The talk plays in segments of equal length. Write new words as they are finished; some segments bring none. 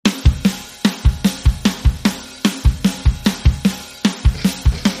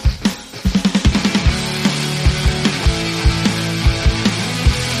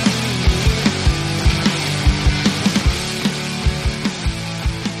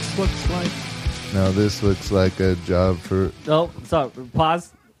this looks like? No, this looks like a job for... Oh, so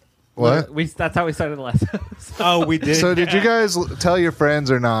pause. What? That's how we started the last episode. Oh, we did. So did you guys tell your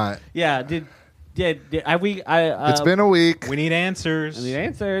friends or not? Yeah, did we? It's been a week. We need answers. I need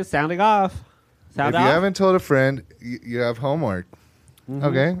answers. Sounding off. Sound If you off. haven't told a friend, you have homework. Mm-hmm.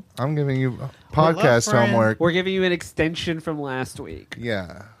 Okay? I'm giving you podcast friend. homework. We're giving you an extension from last week.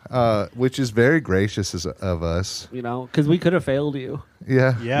 Yeah. Which is very gracious of us. You know, because we could have failed you.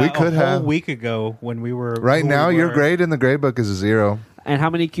 Yeah. Yeah, we could a whole have. week ago when we were Right who now, we your were. grade in the grade book is a 0. And how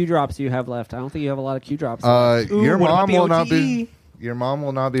many Q drops do you have left? I don't think you have a lot of Q drops. left. Ooh, Your what mom about the will not be. OTE? Your mom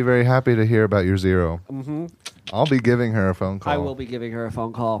will not be very happy to hear about your 0. Mm-hmm. I'll be giving her a phone call. I will be giving her a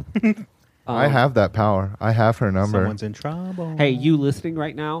phone call. I have that power. I have her number. Someone's in trouble. Hey, you listening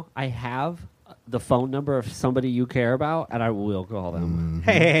right now? I have the phone number of somebody you care about, and I will call them.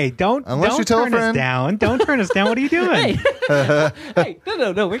 Hey, don't Unless don't you tell a turn us friend. down. Don't turn us down. What are you doing? Hey,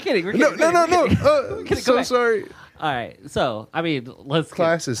 no, we're kidding. We're kidding. No. We're kidding. Go So back. sorry. All right, so I mean,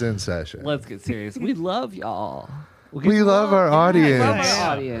 Class is in session. let's get serious. We love y'all. We love our We love audience. our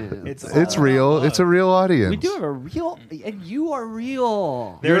audience. It's real. It's a real audience. We do have a real, and you are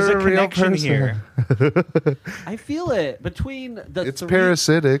real. There's You're a a real connection person. here. I feel it between the. It's three,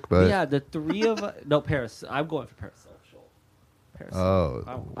 parasitic, but Yeah, the three of no Paris. I'm going for parasocial.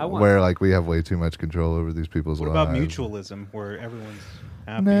 I want. where like we have way too much control over these people's What lives. about mutualism, where everyone's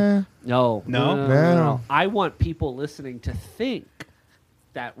happy? Nah. No. No. I want people listening to think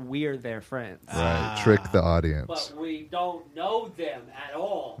that we're their friends, Right. Trick the audience. but we don't know them at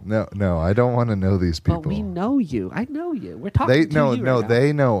all. No, I don't want to know these people. But we know you. I know you. We're talking They to no, you no, right now.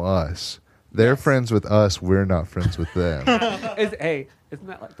 they know us. They're Yes. friends with us. We're not friends with them. Hey, isn't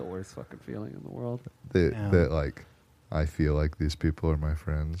that like the worst fucking feeling in the world? that like, I feel like these people are my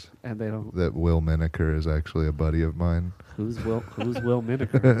friends. And they don't. That Will Miniker is actually a buddy of mine. Who's Will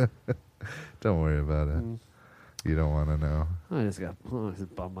Miniker? Don't worry about it. Mm. You don't want to know. I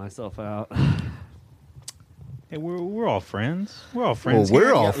just bummed myself out. Hey, we're all friends. We're all friends. Well, we're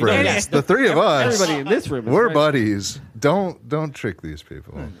here. all friends. yeah. The three of us. Everybody in this room is We're friends. buddies. Don't trick these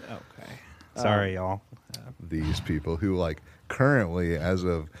people. Okay. Sorry, y'all. These people who like currently, as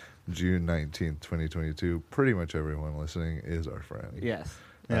of June 19th, 2022, pretty much everyone listening is our friend. Yes.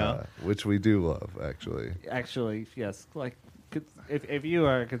 Yeah. Which we do love, actually. Actually, yes. Like, if you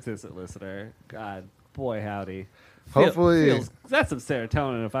are a consistent listener, God, boy, howdy. Hopefully- that's some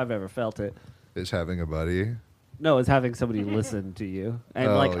serotonin if I've ever felt it. Is having a buddy. No, it's having somebody listen to you and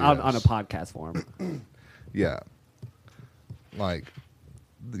Oh, like on a yes. podcast form. Yeah. Like,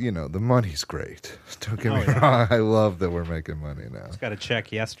 the money's great. Don't get me yeah. wrong. I love that we're making money now. Just got a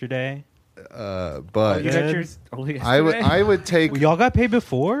check yesterday. But You Yeah. got yours only I would yesterday? take Well, y'all got paid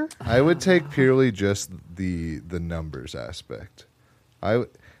before? I would take purely just the numbers aspect.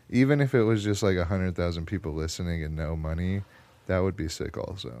 Even if it was just like 100,000 people listening and no money, that would be sick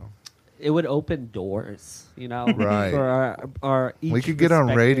also. It would open doors, Right. for our each We could get on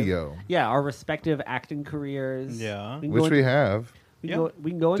respective- radio, Yeah, our respective acting careers. Yeah. we can which go we into- have. We can Yeah. go,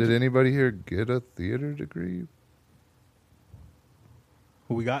 we can go into Did anybody here get a theater degree?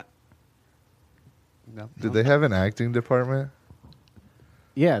 Who we got? No. Did they have an acting department?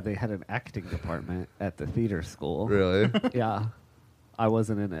 Yeah, they had an acting department at the theater school. Really? Yeah, I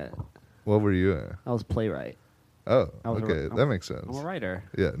wasn't in it. What were you in? I was playwright. Oh, I was okay. I'm- that makes sense. I'm a writer.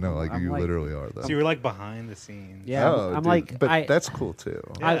 Yeah, no, like I'm you like- literally are though. So you were like behind the scenes. Yeah, Oh, I'm dude, like, but that's cool too.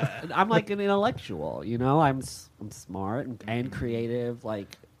 I'm like an intellectual. I'm smart and creative.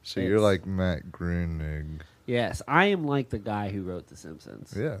 Like, So you're it's- like Matt Groening. yes, I am like the guy who wrote The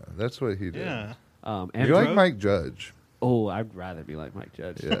Simpsons. Yeah, that's what he did. Yeah. And You're like wrote- Mike Judge. oh, I'd rather be like Mike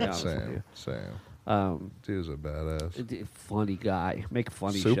Judge. to be Yeah, honest with same, you. same. Dude's a badass. Funny guy, make a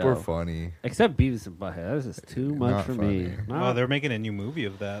funny Super show. funny. Except Beavis and Butthead, that's just too much Not for me. funny. No, Oh, they're making a new movie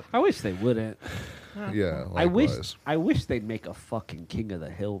of that. I wish they wouldn't. Yeah, I likewise. wish they'd make a fucking King of the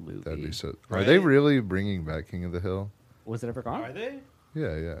Hill movie. That'd be so. Are Right? they really bringing back King of the Hill? Was it ever gone? Are they?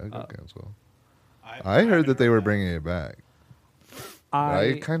 Yeah, yeah. I Oh. could cancel. I heard that they were bringing it back.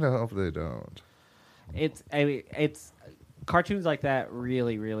 I kind of hope they don't. It's cartoons like that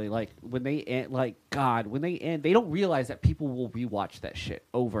really, really like when they end. Like God, when they end, they don't realize that people will rewatch that shit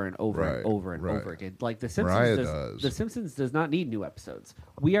over and over Right, and over and right. over again. Like The Mariah Simpsons does. The Simpsons does not need new episodes.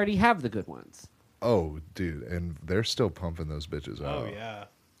 We already have the good ones. Oh, dude, and they're still pumping those bitches out. Oh yeah.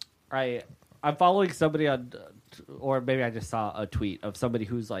 I'm following somebody on, or maybe I just saw a tweet of somebody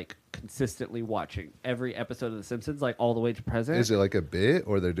who's like consistently watching every episode of The Simpsons, like all the way to present. Is it like a bit,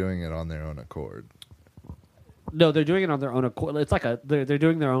 or they're doing it on their own accord? No, they're doing it on their own accord. It's like they're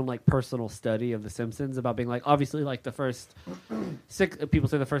doing their own like personal study of The Simpsons about being like obviously like the first people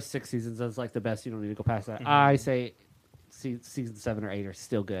say the first 6 seasons is like the best. You don't need to go past that. I say season 7 or 8 are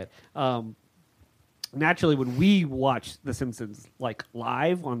still good. Naturally, when we watch The Simpsons like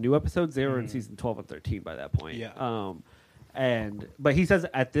live on new episodes, they were in season 12 and 13 by that point. Yeah. But he says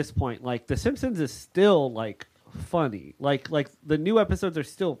at this point, like The Simpsons is still like funny. Like the new episodes are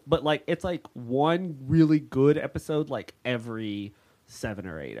still, but like it's like one really good episode like every 7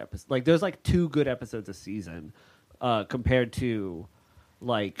 or 8 episodes. Like there's like 2 good episodes a season, compared to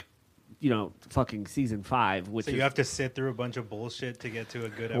like fucking season 5, which So is, you have to sit through a bunch of bullshit to get to a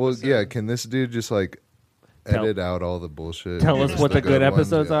good episode. Well, yeah. Can this dude just like edit out all the bullshit? tell and us just what the good ones?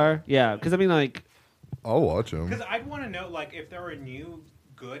 episodes Yeah. are. Yeah, because I mean like I'll watch them. Because I'd want to know, like, if there were new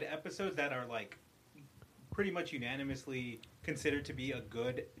good episodes that are like pretty much unanimously considered to be a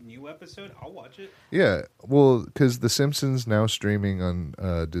good new episode, I'll watch it. Yeah, well, because The Simpsons now streaming on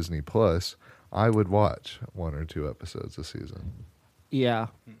Disney Plus, I would watch 1 or 2 episodes a season. yeah.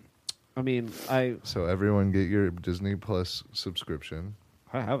 I mean So everyone get your Disney Plus subscription.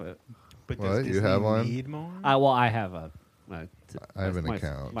 I have it. But What? does You Disney have one? need more? I have a. I have an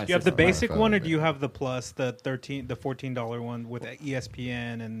account. Do you have the my basic phone, one, or do yeah. you have the plus, the $14 one with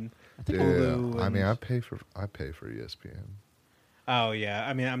ESPN and Yeah, Hulu? I mean, and- I pay for ESPN, Oh yeah,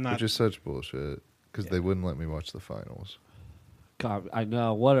 I mean, I'm not. which is such bullshit because they wouldn't let me watch the finals. God, I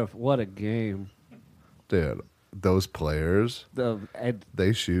know what a game. Dude, those players, And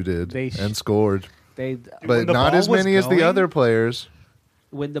they shooted They and scored, they when but the not ball as was many as the going- other players.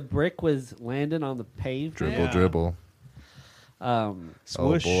 when the brick was landing on the pavement. Dribble, Yeah. dribble.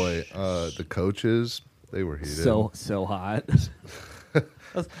 Swoosh. Oh boy, the coaches, they were heated. So hot.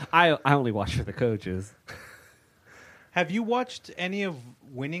 I only watch for the coaches. Have you watched any of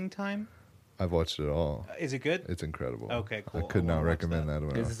Winning Time? I've watched it all. Is it good? It's incredible. Okay, cool. I could I not wanna watch recommend that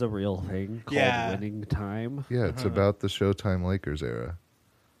one. Is this a real thing called Yeah. Winning Time? Yeah, it's about the Showtime Lakers era.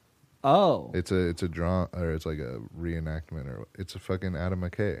 Oh, It's a draw, or it's like a reenactment, or it's a fucking Adam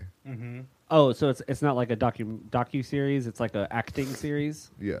McKay. Mm-hmm. oh, so it's not like a docu series. It's like a acting series.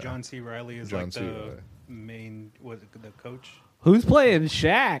 Yeah, John C. Riley is John like C. the Reilly. main, the coach. Who's playing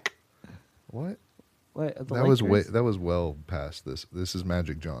Shaq? What? What, the That was Lakers? that was well past this. This is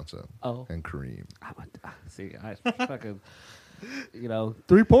Magic Johnson Oh, and Kareem. see, I fucking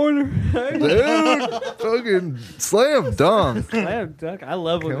 3-pointer. Dude, fucking slam dunk. Slam dunk. I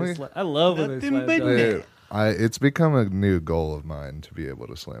love when Can they we- I love when they Nothing slam but dunk. net. It's become a new goal of mine to be able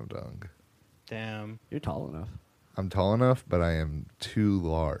to slam dunk. Damn. You're tall enough. I'm tall enough, but I am too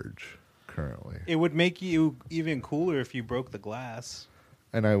large currently, It would make you even cooler if you broke the glass.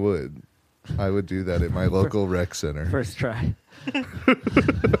 and I would do that at my local rec center. First try.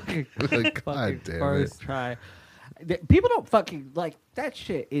 Like, God Fucking damn it. first try. People don't fucking like that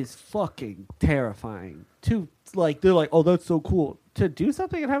shit is fucking terrifying. To like they're like, oh, that's so cool. To do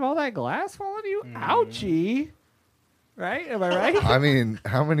something and have all that glass fall on you, ouchie. Right? Am I right? I mean,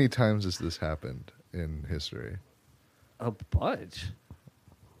 how many times has this happened in history? A bunch.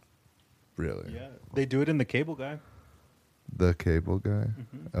 Really? Yeah. They do it in The Cable Guy. The Cable Guy?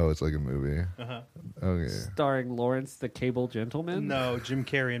 Mm-hmm. Oh, it's like a movie. Uh-huh. Okay. Starring Lawrence the Cable Gentleman. No, Jim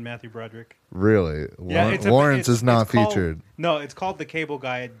Carrey and Matthew Broderick. Really? It's Lawrence is not it's called- featured. No, it's called The Cable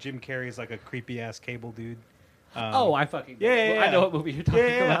Guy. Jim Carrey is like a creepy ass cable dude. Oh, I fucking Yeah. I know what movie you're talking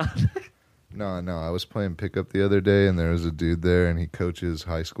Yeah. about. No. I was playing pickup the other day, and there was a dude there, and he coaches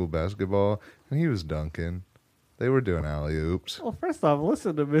high school basketball, and he was dunking. They were doing alley oops. Well, first off,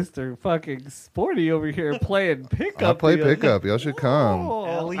 listen to Mr. fucking Sporty over here playing pickup. I play the other- pickup. Y'all should come.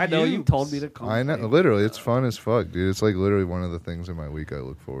 Oh, I know you told me to come. I know. play Literally, it's fun as fuck, dude. It's like literally one of the things in my week I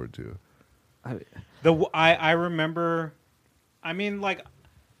look forward to. I remember. I mean, like,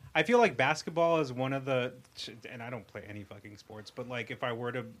 I feel like basketball is one of the, and I don't play any fucking sports, but like if I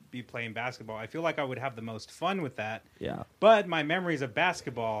were to be playing basketball, I feel like I would have the most fun with that. Yeah. But my memories of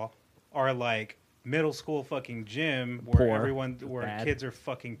basketball are like middle school fucking gym where Poor. Bad. kids are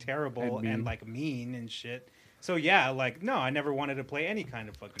fucking terrible And mean. and like mean and shit. So yeah, like no, I never wanted to play any kind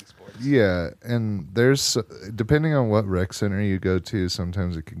of fucking sports. Yeah, and there's depending on what rec center you go to,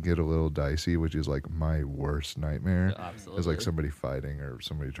 sometimes it can get a little dicey, which is like my worst nightmare. Absolutely. Is like somebody fighting or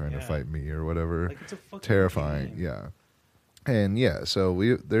somebody trying to Yeah. fight me or whatever. Like it's a fucking Terrifying. game. Yeah, and yeah,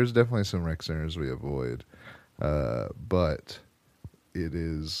 so there's definitely some rec centers we avoid, but it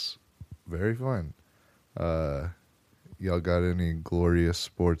is very fun. Y'all got any glorious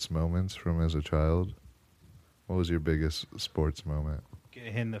sports moments from as a child? What was your biggest sports moment? Get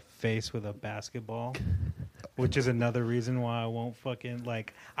hit in the face with a basketball. Which is another reason why I won't fucking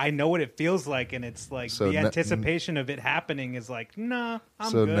like. I know what it feels like, and it's like So the anticipation of it happening is like, nah, I'm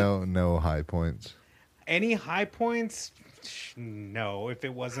So good. no high points. Any high points? No, if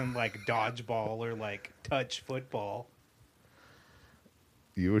it wasn't like dodgeball or like touch football.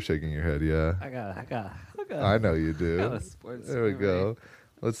 You were shaking your head, yeah. I got. I know you do. got a sports There we memory. go.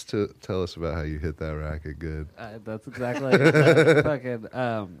 Let's tell us about how you hit that racket good. That's exactly fucking.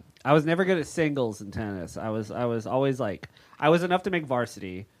 I was never good at singles in tennis. I was always like I was enough to make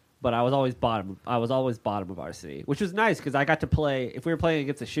varsity, but I was always bottom. I was always bottom of varsity, which was nice because I got to play. If we were playing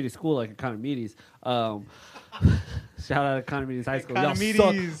against a shitty school like Economides, shout out Economides High School, y'all suck,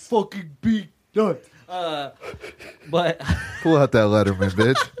 Economides. fucking beat nuts. But Pull out that Letterman,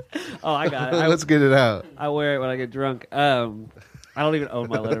 bitch. oh, I got it. Let's get it out. I wear it when I get drunk. I don't even own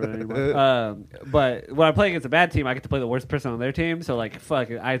my Letterman anymore. But when I play against a bad team, I get to play the worst person on their team. So like, fuck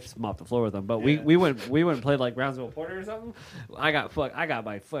it, I just mop the floor with them. But we went and played like Brownsville Porter or something. I got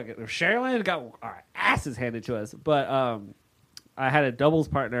my fucking Sherilyn got our asses handed to us. But I had a doubles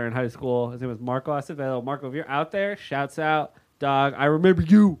partner in high school. His name was Marco Acevedo. Marco, if you're out there, shouts out, dog. I remember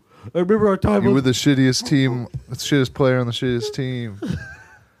you. I remember our time. You were the shittiest team, the shittest player on the shittest team.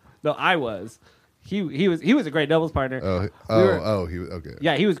 No, I was. He was a great doubles partner. He was okay.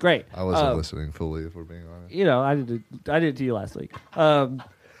 Yeah, he was great. I wasn't listening fully, if we're being honest. You know, I did it to you last week.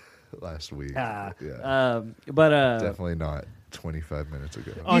 Last week, but definitely not 25 minutes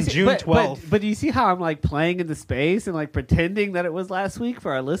ago. On June 12th. But do you see how I'm like playing into space and like pretending that it was last week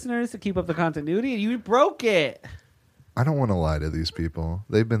for our listeners to keep up the continuity? And you broke it. I don't want to lie to these people.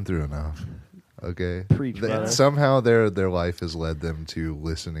 They've been through enough. Okay, Preach, brother. somehow their life has led them to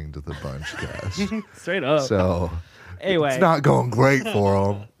listening to the Bunchcast. Straight up. So Anyway, it's not going great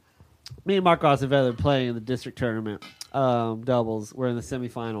for them. me and Marco Acevedo are playing in the district tournament doubles. We're in the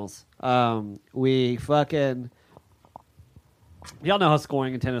semifinals. We fucking y'all know how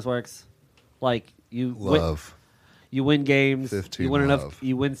scoring in tennis works. Like you win games. 15 you win enough. love.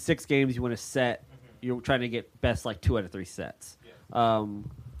 You win 6 games. You win a set. You're trying to get best like 2 out of 3 sets.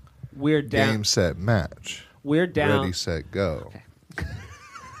 We're down. Game, set, match. We're down. Ready, set, go.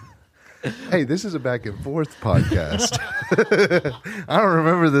 Hey, this is a back and forth podcast. I don't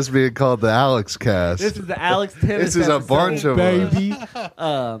remember this being called the Alex Cast. This is the Alex Tennis. This is a episode, bunch of us. baby.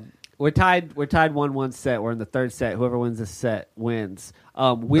 We're tied 1-1 set. We're in the third set. Whoever wins this set wins.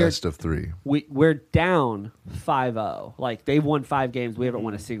 Best of 3. We're down 5-0. Like they've won 5 games. We haven't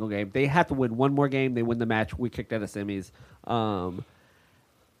won a single game. They have to win one more game. They win the match. We kicked out of semis.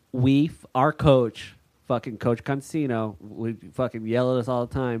 Our coach, fucking Coach Cancino, would fucking yell at us all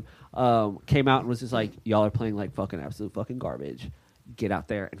the time. Came out and was just like, "Y'all are playing like fucking absolute fucking garbage. Get out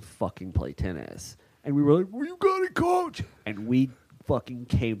there and fucking play tennis." And we were like, "Well, you got it, coach." And we fucking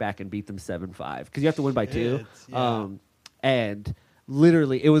came back and beat them 7-5 because you have to win by 2. Yeah. And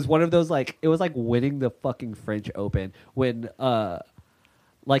literally, it was one of those like it was like winning the fucking French Open when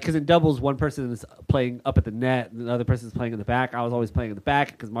like because in doubles one person is playing up at the net and the other person is playing in the back. I was always playing in the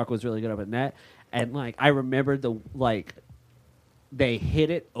back because Marco was really good up at net. And like I remember they hit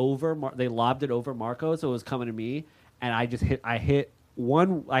it over. They lobbed it over Marco, so it was coming to me, and I just hit. I hit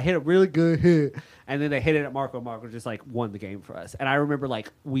a really good hit, and then they hit it at Marco. Marco just like won the game for us. And I remember like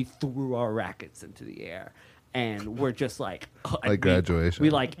we threw our rackets into the air, and we're just like graduation. We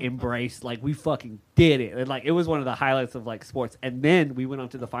like embraced, like we fucking did it, and like it was one of the highlights of like sports. And then we went on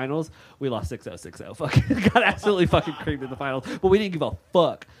to the finals. We lost 6-0, 6-0. Fucking got absolutely fucking creamed in the finals, but we didn't give a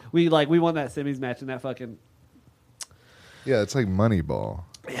fuck. We won that semis match and that fucking. Yeah, it's like Moneyball.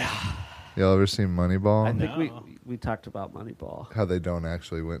 Yeah. Y'all ever seen Moneyball? I think No. we talked about Moneyball. How they don't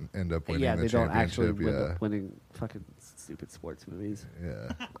actually end up winning Yeah, the they don't actually championship. win winning fucking stupid sports movies.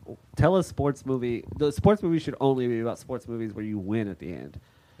 Yeah. Tell a sports movie. The sports movie should only be about sports movies where you win at the end.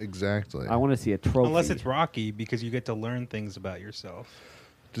 Exactly. I want to see a trophy. Unless it's Rocky, because you get to learn things about yourself.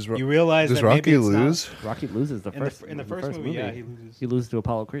 Does You realize does that maybe Rocky it's not- lose? Rocky loses the first in the first movie, yeah, he loses. He loses to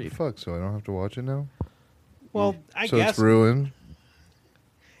Apollo Creed. Fuck, so I don't have to watch it now? Well, I So guess it's ruined.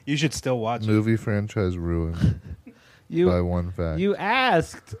 you should still watch it. Movie franchise ruined by You one fact. you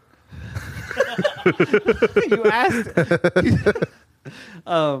asked. You asked.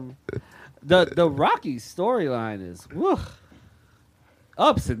 The Rocky storyline is whew,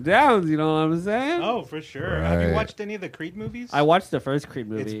 ups and downs. You know what I'm saying? Oh, for sure. Have you Right. watched any of the Creed movies? I watched the first Creed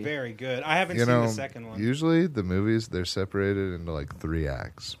movie. It's very good. I haven't You seen know, the second one. usually the movies, they're separated into like 3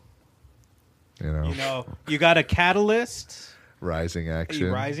 acts. You know, you got a catalyst, Rising a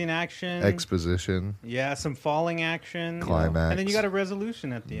action, rising action, exposition. yeah, some falling action, Climax. and then you got a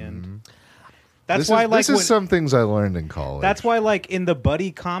resolution at the end. That's why, like, this is some things I learned in college. that's why, like, in the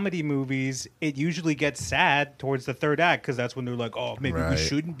buddy comedy movies, it usually gets sad towards the third act because that's when they're like, "Oh, maybe Right. we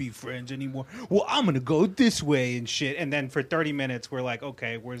shouldn't be friends anymore." Well, I'm gonna go this way and shit, and then for 30 minutes, we're like,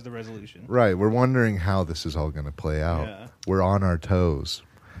 "Okay, where's the resolution?" Right, we're wondering how this is all going to play out. Yeah. We're on our toes.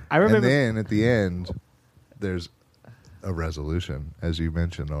 I remember. And then at the end, there's a resolution, as you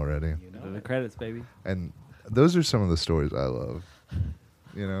mentioned already. You know? The credits, baby. And those are some of the stories I love.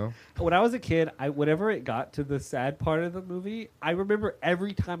 You know? When I was a kid, whenever it got to the sad part of the movie, I remember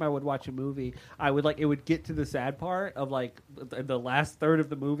every time I would watch a movie, it would get to the sad part of like the last third of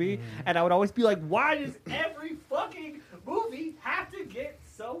the movie, and I would always be like, "Why does every fucking movie have to get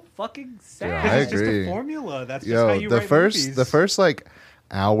so fucking sad?" Yeah, I Because it's just agree. a formula. That's just how you the write first movies. the first like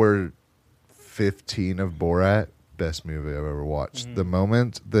hour 15 of Borat, best movie I've ever watched. The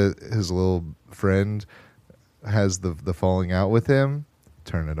moment that his little friend has the falling out with him,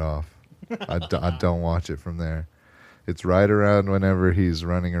 turn it off. I don't watch it from there. It's right around whenever he's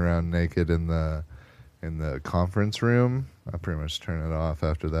running around naked in the conference room. I pretty much turn it off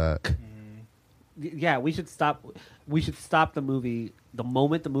after that. Yeah, we should stop. We should stop the movie the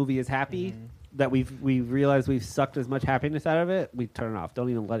moment the movie is happy. That we've realized we've sucked as much happiness out of it. We turn it off. Don't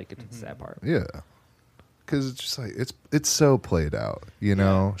even let it get to the sad part. Yeah. Because it's just like it's so played out, you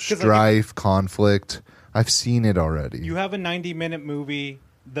know, 'Cause, like, strife, conflict. I've seen it already. You have a 90-minute movie.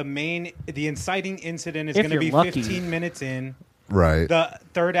 The inciting incident is If going to you're be lucky. 15 minutes in. right?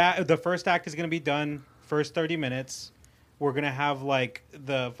 The first act is going to be done first 30 minutes. We're going to have like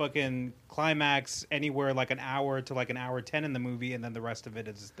the fucking climax anywhere like an hour to like an hour 10 in the movie, and then the rest of it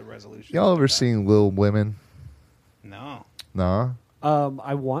is the resolution. Y'all ever seen Little Women? No. Nah,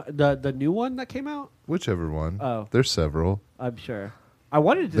 I want the new one that came out. whichever one. Oh. There's several. I'm sure. I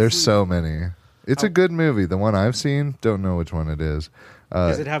wanted to. There's see, so many. It's a good movie. The one I've seen, don't know which one it is.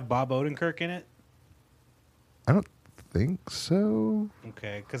 Does it have Bob Odenkirk in it? I don't think so.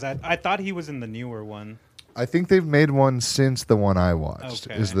 Okay, because I thought he was in the newer one. I think they've made one since the one I watched.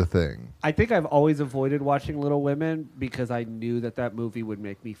 Okay. Is the thing. I think I've always avoided watching Little Women because I knew that movie would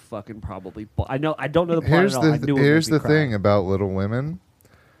make me fucking probably. I don't know the plot Here's at all. I the knew it would here's make me the cry. thing about Little Women.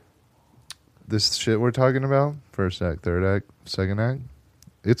 This shit we're talking about, first act, third act, second act,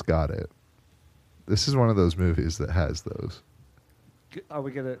 it's got it. This is one of those movies that has those. Are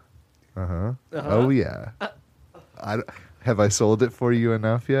we gonna? Uh-huh. Uh-huh. Oh yeah. Have I sold it for you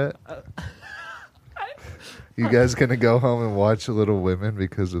enough yet? You guys gonna go home and watch Little Women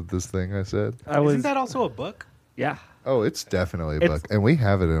because of this thing I said? Isn't that also a book? Yeah. Oh, it's definitely a It's- book, and we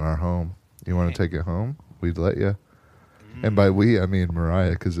have it in our home. You want to take it home? We'd let you. Mm. And by we, I mean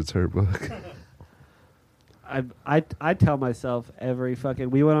Mariah, because it's her book. I tell myself every fucking.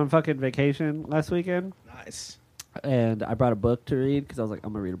 We went on fucking vacation last weekend, Nice. and I brought a book to read because I was like,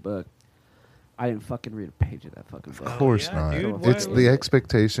 I'm gonna read a book. I didn't fucking read a page of that fucking book. Of course yeah, not. dude, It's what? the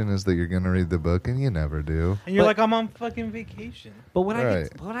expectation is that you're gonna read the book, and you never do. And you're But- like, I'm on fucking vacation. But when Right.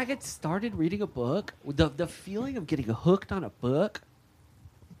 I get started reading a book, the feeling of getting hooked on a book,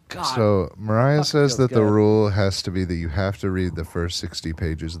 God. So Mariah fucking says feels that the good. rule has to be that you have to read the first 60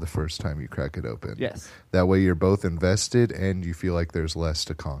 pages the first time you crack it open. Yes. That way you're both invested and you feel like there's less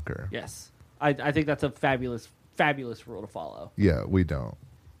to conquer. Yes. I think that's a fabulous rule to follow. Yeah, we don't.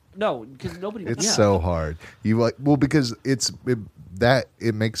 No, because nobody. It's yeah. so hard. You like because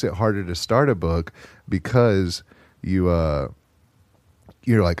it makes it harder to start a book because you're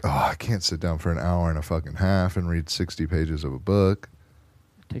like, oh, I can't sit down for an hour and a fucking half and read 60 pages of a book.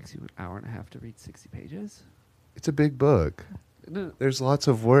 It takes you an hour and a half to read 60 pages. It's a big book. No, There's lots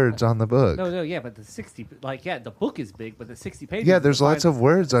of words on the book. no, yeah, but the 60, the book is big, but the 60 pages. Yeah, is there's a lots fine- of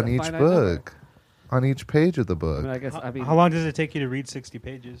words it's on a each finite number. book. On each page of the book. I mean, How long does it take you to read 60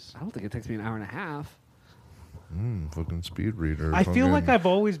 pages? I don't think it takes me an hour and a half. Fucking speed reader. I feel like Fucking I've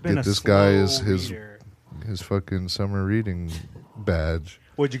always been get a this slow guy his reader. his fucking summer reading badge.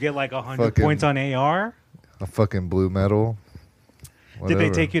 Would you get like 100 fucking- points on AR? A fucking blue medal. Did they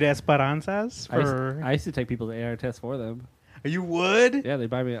Whatever. take you to Esperanzas? I used to take people to AR tests for them. You would? Yeah, they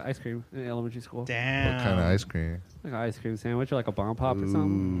buy me ice cream in elementary school. Damn. What kind of ice cream? Like an ice cream sandwich or like a bomb pop or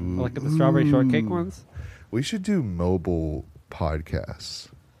something. Or like the strawberry shortcake ones. We should do mobile podcasts.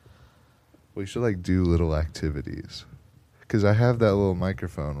 We should like do little activities. Because I have that little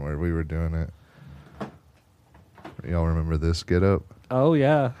microphone where we were doing it. Y'all remember this get up? Oh,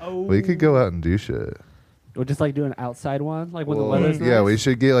 yeah. Oh. We could go out and do shit. Or just like do an outside one, like when Well, the weather's nice. yeah, we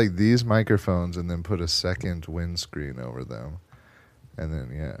should get like these microphones and then put a second windscreen over them. And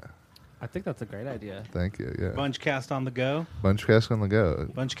then, yeah. I think that's a great idea. Thank you. Yeah. Bunchcast on the go. Bunchcast on the go.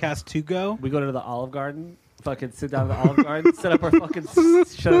 Bunchcast to go. We go to the Olive Garden fucking sit down at the Olive Garden, set up our fucking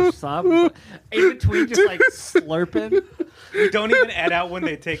shut up shop. In between, just like slurping. We don't even add out when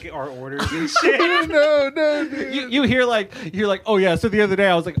they take our orders and shit. no, dude. You hear like, oh yeah. So the other day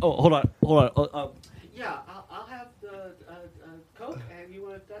I was like, oh, hold on. Yeah, I'll have the Coke, and you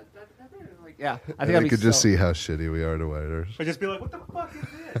want that pepper? And I'm like, yeah. I think I could just see how shitty we are to waiters. Or just be like, what the fuck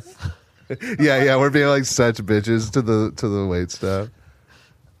is this? Yeah, we're being like such bitches to the wait staff.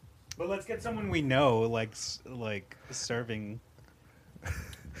 But let's get someone we know, like serving.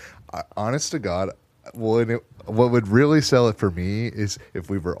 Honest to God, what would really sell it for me is if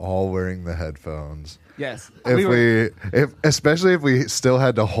we were all wearing the headphones. Yes. Especially if we still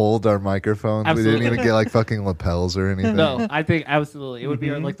had to hold our microphones. Absolutely. We didn't even get like fucking lapels or anything. No, I think absolutely it would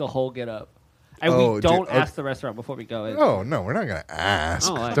be like the whole get up. And Oh, we don't dude, ask the restaurant before we go in. Oh no, we're not gonna ask.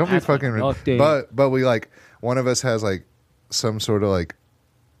 Oh, like, Don't be ask, like, fucking. oh, dude. But we like one of us has like some sort of like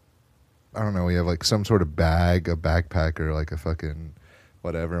I don't know. We have like some sort of bag, a backpack, or like a fucking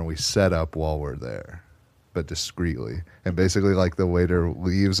whatever, and we set up while we're there, but discreetly. And basically, like the waiter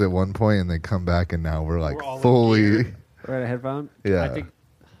leaves at one point, and they come back, and now we're like We're all in fully. gear. Right, a headphone. Yeah.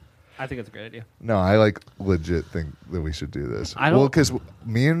 I think it's a great idea. No, I like legit think that we should do this. I don't- Well, because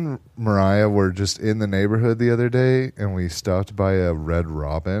me and Mariah were just in the neighborhood the other day, and we stopped by a Red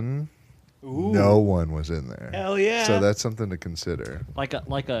Robin. Ooh. No one was in there. Hell yeah. So that's something to consider.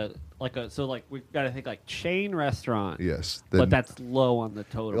 So like we got to think like chain restaurant. Yes. But that's low on the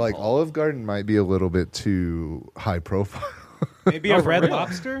totem like pole. Olive Garden might be a little bit too high profile. Maybe Oh, a for Red real?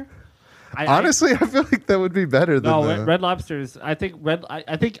 Lobster. Honestly, I feel like that would be better than no, the, Red Lobsters. I think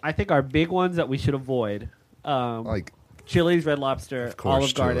I think our big ones that we should avoid. like Chili's, Red Lobster, Of course,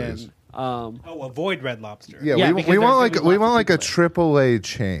 Olive Garden. Chili's. Oh, avoid Red Lobster. yeah, Yeah, we because want there's like gonna be we lots want of like a people AAA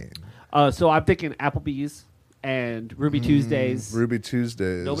chain. So I'm thinking Applebee's and Ruby Tuesdays. Ruby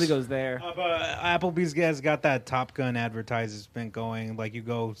Tuesdays. Nobody goes there. But Applebee's has got that Top Gun advertisement going. Like you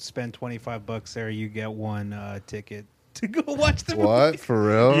go spend $25 there, you get one ticket to go watch the What for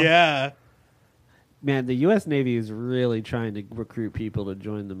real? movie. Yeah. Man, the U.S. Navy is really trying to recruit people to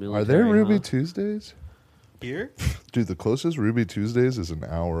join the military. Are there Ruby huh? Tuesdays? Here? Dude, the closest Ruby Tuesdays is an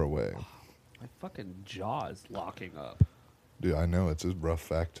hour away. My fucking jaw is locking up. Dude, I know it's a rough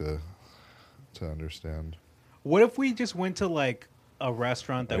fact to understand. What if we just went to like a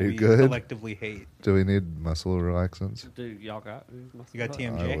restaurant that Are you we good? collectively hate? Do we need muscle relaxants? Dude, y'all got? You got I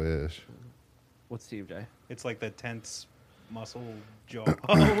TMJ? wish. What's TMJ? It's like the tense muscle jaw.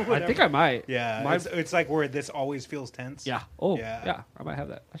 I think I might. Yeah, My- it's like where this always feels tense. Yeah. Oh, Yeah. yeah. I might have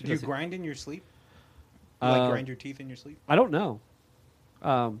that. I should Do you go see- grind in your sleep? You, like Uh, grind your teeth in your sleep? I don't know.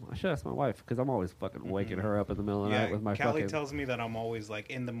 I should ask my wife because I'm always fucking waking her up in the middle of the Yeah, night with my Callie fucking. tells me that I'm always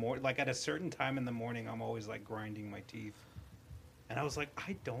like in the like at a certain time in the morning, I'm always like grinding my teeth. And I was like,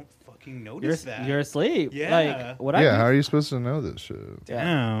 I don't fucking notice that. You're asleep. Yeah. Like what I Yeah, do- how are you supposed to know this shit? Yeah.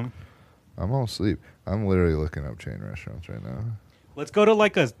 Damn. I'm all asleep. I'm literally looking up chain restaurants right now. Let's go to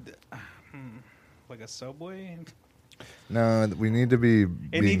like a Subway. No, we need to be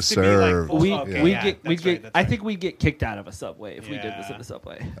being needs to be, like, served. full- We Okay, we yeah, get we that's get. right, that's I right. think we get kicked out of a Subway if we did this Yeah. in a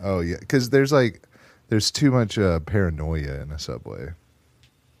Subway. Oh yeah, because there's too much paranoia in a subway.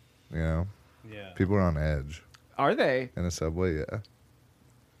 You know, Yeah. people are on edge Are they? in a subway.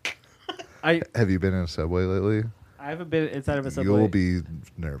 Yeah. I Have you been in a subway lately? I haven't been inside of a Subway. You'll be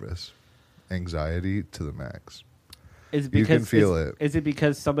nervous, anxiety to the max. Is it you because can feel is, it. Is it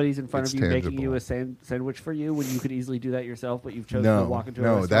because somebody's in front It's of you making tangible. you a sandwich for you when you could easily do that yourself, but you've chosen to walk into a No,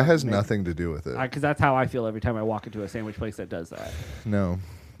 restaurant that has and make- nothing to do with it. Because that's how I feel every time I walk into a sandwich place that does that. No,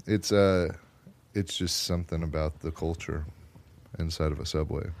 it's just something about the culture inside of a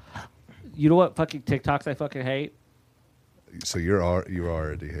subway. You know what fucking TikToks I fucking hate? So you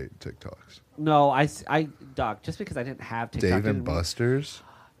already hate TikToks. No, dog. Just because I didn't have TikTok. Dave and didn't mean- Buster's.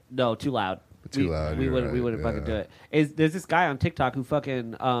 No, too loud. Too loud, We you're wouldn't. We right, wouldn't fucking yeah. do it. There's this guy on TikTok who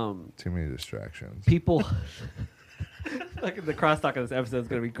fucking Too many distractions. people. Fucking the crosstalk of this episode is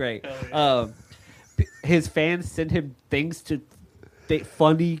gonna be great. His fans send him things to,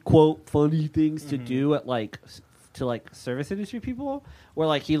 funny things to do at like service industry people, where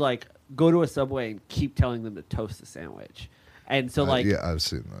like he like go to a Subway and keep telling them to toast the sandwich, and so like yeah, I've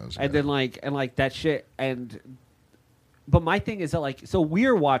seen those. and yeah. then like that shit but my thing is that like so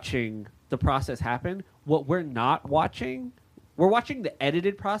we're watching the process happen. What we're not watching, we're watching the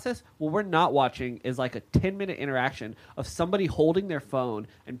edited process. What we're not watching is like a 10-minute interaction of somebody holding their phone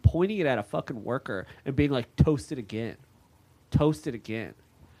and pointing it at a fucking worker and being like, toast it again, toast it again,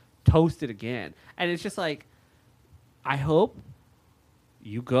 toast it again. And it's just like, I hope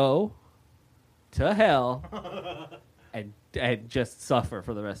you go to hell and just suffer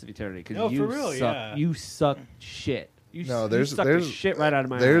for the rest of eternity because No, you for real, suck. yeah. You suck shit. You, No, you there's suck the shit right out of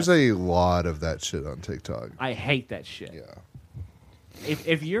my There's ass. a lot of that shit on TikTok. I hate that shit. Yeah.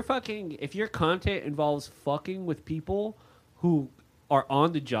 If your content involves fucking with people who are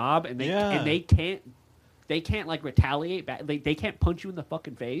on the job and they can't like retaliate back, they can't punch you in the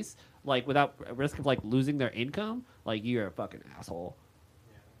fucking face like without risk of like losing their income, like you're a fucking asshole.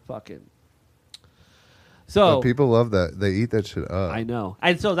 Fucking. So But people love that. They eat that shit up. I know,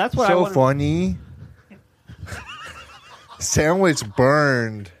 and so that's what I So wanted. funny. Sandwich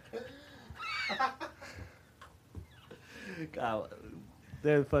burned. God,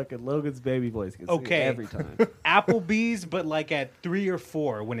 their fucking Logan's baby voice gets me Okay. every time. Applebee's, but like at 3 or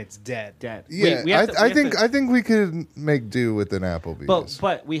 4 when it's dead. Dead. Yeah, We have to- we have to- I think we could make do with an Applebee's.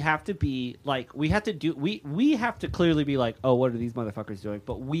 But we have to be like we have to clearly be like, oh, what are these motherfuckers doing?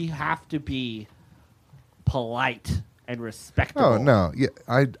 But we have to be polite and respectable. Oh no, yeah,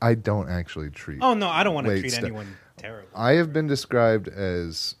 I don't actually treat. Oh no, I don't want to Wait, treat stop. anyone terribly. I have been described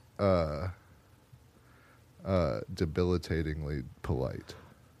as debilitatingly polite.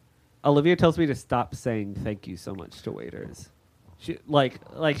 Olivia tells me to stop saying thank you so much to waiters. She it's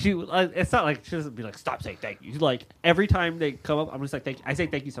not like she doesn't be like stop saying thank you. She's like every time they come up, I'm just like thank you. I say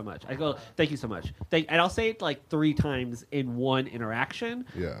thank you so much. I go thank you so much. And I'll say it like 3 times in one interaction.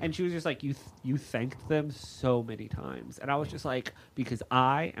 Yeah. And she was just like you thanked them so many times, and I was just like because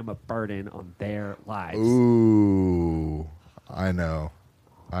I am a burden on their lives. Ooh, I know.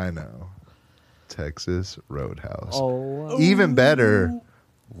 Texas Roadhouse. Oh, Even better,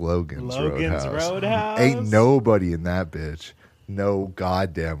 Logan's Logan's Roadhouse. Ain't nobody in that bitch. No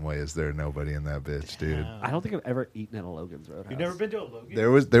goddamn way is there nobody in that bitch, dude. I don't think I've ever eaten at a Logan's Roadhouse. You've never been to a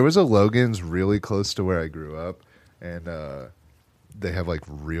Logan? There was a Logan's really close to where I grew up, and they have like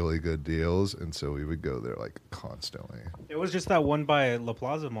really good deals, and so we would go there like constantly. It was just that one by La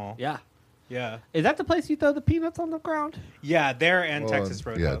Plaza Mall. Yeah. Yeah. Is that the place you throw the peanuts on the ground? Yeah, there and Well, Texas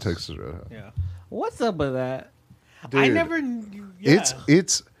Roadhouse. Yeah, Texas Roadhouse. Yeah. What's up with that? I Dude, never knew. Yeah.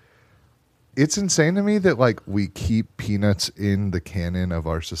 It's insane to me that like we keep peanuts in the canon of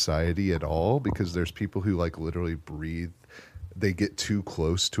our society at all because there's people who like literally breathe. They get too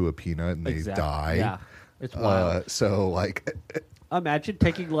close to a peanut and they die. Yeah. It's wild. So like, Imagine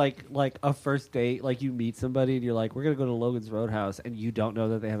taking like a first date, like you meet somebody and you're like, we're gonna go to Logan's Roadhouse, and you don't know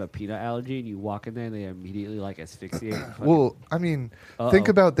that they have a peanut allergy, and you walk in there and they immediately like asphyxiate. and fucking- well, I mean, Uh-oh. think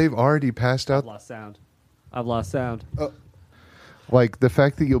about they've already passed I've out. lost sound. I've lost sound. Like the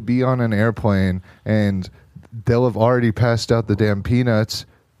fact that you'll be on an airplane and they'll have already passed out the damn peanuts.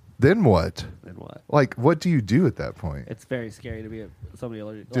 Then what? Then what? Like, what do you do at that point? It's very scary to be somebody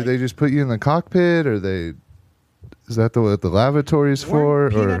allergic. Do they just put you in the cockpit, or they? Is that what the lavatory's for?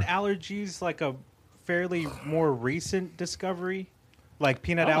 Weren't peanut Or allergies like a fairly more recent discovery? Like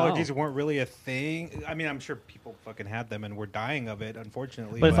peanut I don't know. allergies weren't really a thing. I mean, I'm sure people fucking had them and were dying of it,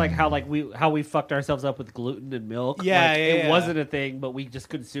 unfortunately. But it's like how we fucked ourselves up with gluten and milk. Yeah, Like, yeah, it yeah. wasn't a thing, but we just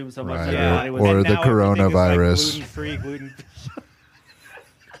consumed so much Right. that yeah, our body was. Or and the now everything is, like, coronavirus. gluten-free, gluten.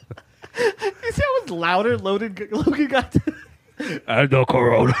 You see how much louder Logan got? And the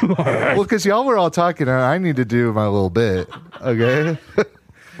corona. well, because y'all were all talking, and I need to do my little bit. Okay,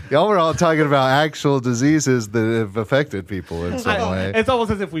 y'all were all talking about actual diseases that have affected people in some way. It's almost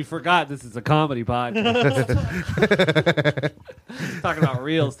as if we forgot this is a comedy podcast. Talking about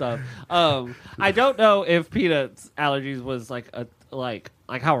real stuff. I don't know if peanuts allergies was like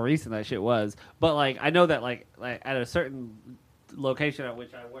how recent that shit was, but like I know that like at a certain location at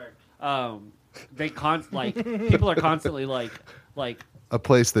which I work, they people are constantly like A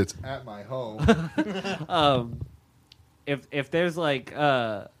place that's at my home. if there's like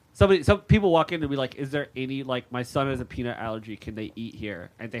some people walk in and be like, is there any like my son has a peanut allergy, can they eat here?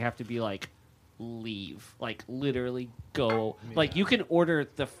 And they have to be like, leave, like literally go. Like you can order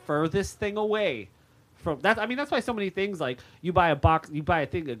the furthest thing away from that. I mean that's why so many things like you buy a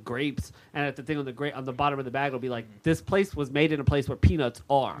thing of grapes, and at the thing on the bottom of the bag will be like, this place was made in a place where peanuts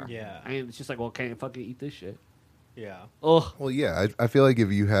are. Yeah. And it's just like, well, can't fucking eat this shit. Yeah. Oh, Well, yeah, I feel like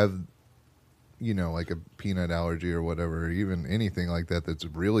if you have, like a peanut allergy or whatever, or even anything like that that's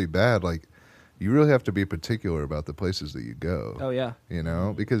really bad, like you really have to be particular about the places that you go. oh yeah.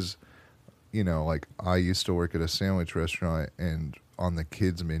 Because, like I used to work at a sandwich restaurant, and on the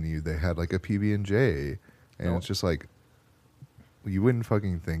kids menu they had like a PB&J, and Oh. it's just like you wouldn't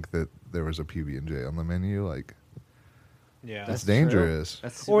fucking think that there was a PB&J on the menu. Like Yeah. that's true. dangerous.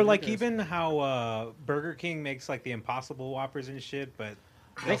 That's super Or like dangerous. even how Burger King makes like the Impossible Whoppers and shit, but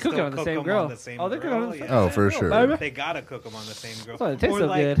They they'll cook it still on the same 'em grill. on the same Oh, they cook it on grill, the yeah. same Oh, for grill, sure. baby. They gotta cook them on the same grill. That's why it tastes Or so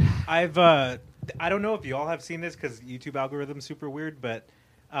like, good. I've I don't know if y'all have seen this because YouTube algorithm's super weird, but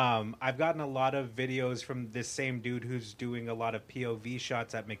I've gotten a lot of videos from this same dude who's doing a lot of POV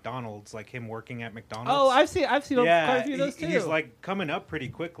shots at McDonald's, like him working at McDonald's. Oh, I've seen quite a few of those too. He's like coming up pretty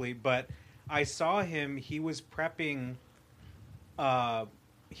quickly, but I saw him. He was prepping.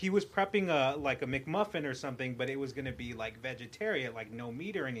 He was prepping like a McMuffin or something, but it was going to be like vegetarian, like no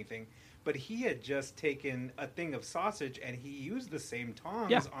meat or anything. But he had just taken a thing of sausage and he used the same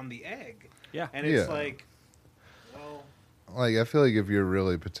tongs on the egg. Yeah. And it's Yeah. like, well, Like, I feel like if you're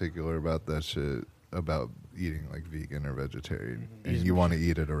really particular about that shit, about eating like vegan or vegetarian, and you want to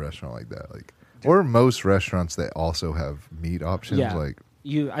eat at a restaurant like that, like, or most restaurants that also have meat options, Yeah. like,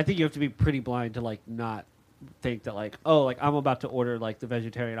 I think you have to be pretty blind to like not think that like, oh, like I'm about to order like the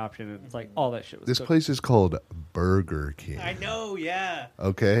vegetarian option, and it's like all that shit was this cooked. place is called Burger King. I know, yeah.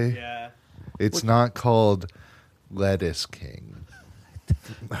 Okay? Yeah. It's not called Lettuce King.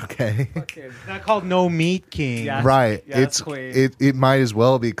 Okay? Fucking- It's not called No Meat King. Yeah. Right. Yes, it's queen. it might as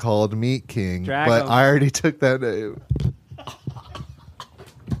well be called Meat King, Drag but 'em. I already took that name.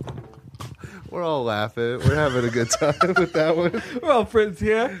 We're all laughing. We're having a good time with that one. We're all friends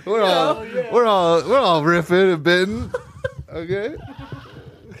here. We're all we're all riffing and bitting. Okay?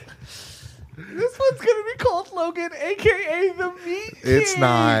 This one's gonna be called Logan, aka the Meat King. It's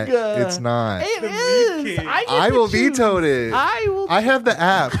not. It's not. It The is. Meat King. I will veto it. I will. I have the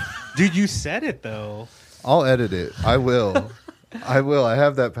app. Dude, you said it though. I'll edit it. I will. I will. I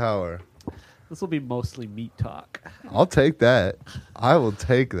have that power. This will be mostly meat talk. I'll take that. I will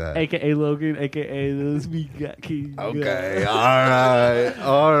take that. AKA Logan, AKA the Meat King. Okay. All right.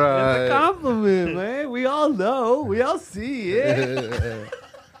 All It's a right. compliment, man. We all know. We all see it.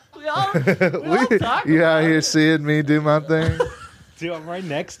 We all talk You out about here it. seeing me do my thing? Dude, I'm right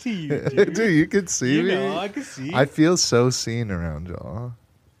next to you, dude. Dude, you can see You me. know, I can see. I feel so seen around y'all.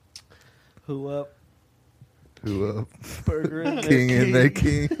 Who up? Who up? Burger and King and their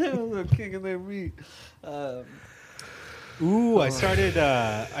king. the king and their meat. Ooh, I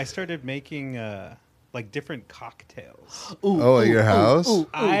started making like different cocktails. Oh, at your house?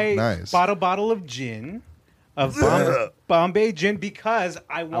 I nice. bought a bottle of gin, of Bombay gin, because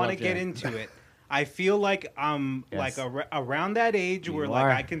I want to love get gin. into it. I feel like I'm Yes. like around that age where You like are.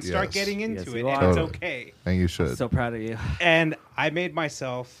 I can start Yes. getting into Yes, it, you and are. it's Totally. okay. And you should. So proud of you. And I made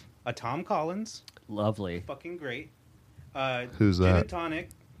myself a Tom Collins, Lovely. fucking great. Who's Gin that? and tonic,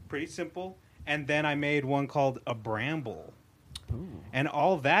 pretty simple. And then I made one called a Bramble. And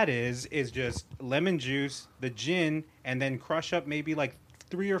all that is just lemon juice, the gin, and then crush up maybe like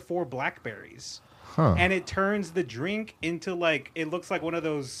 3 or 4 blackberries. Huh. And it turns the drink into like, it looks like one of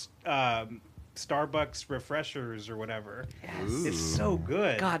those Starbucks refreshers or whatever. Yes. It's so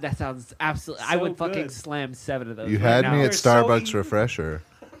good. God, that sounds absolutely. I So would fucking good. slam 7 of those. You right had now. me at They're so Starbucks easy. Refresher.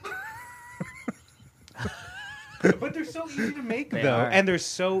 But they're so easy to make They though. are. And they're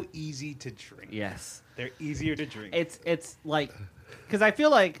so easy to drink. Yes. They're easier to drink. It's like, because I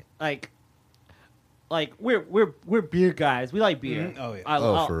feel like we're beer guys. We like beer. Mhm. Oh, yeah.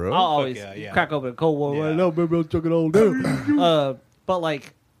 Oh, for real? I'll always Fuck yeah, yeah. crack open a cold one. Yeah. Right now, maybe I'll chuck it all down. But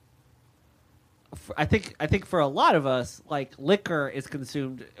like, I think for a lot of us, like liquor is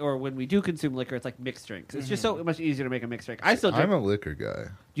consumed, or when we do consume liquor, it's like mixed drinks. It's just so much easier to make a mixed drink. I still drink. I'm a liquor guy.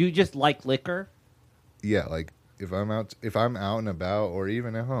 Do you just like liquor? Yeah, like if I'm out and about, or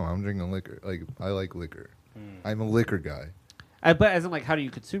even at home, I'm drinking liquor. Like I like liquor. I'm a liquor guy. But as in, like, how do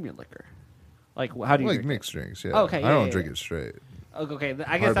you consume your liquor? Like, how do you I like drink mixed drinks. Yeah. Okay, I yeah, don't yeah, drink yeah. it straight. it? Okay,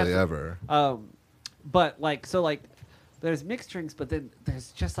 I guess Hardly that's ever. But like, so like, there's mixed drinks, but then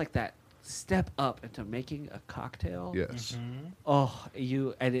there's just like that step up into making a cocktail. Yes. Oh,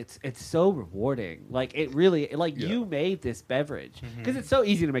 and it's so rewarding. Like it really, like Yeah. you made this beverage because it's so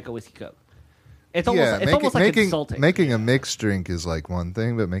easy to make a whiskey cup. It's almost, Yeah, it's almost like making insulting. making a mixed drink is like one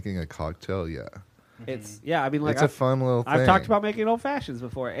thing, but making a cocktail, yeah, It's I mean, like it's a fun little thing. I've talked about making old fashions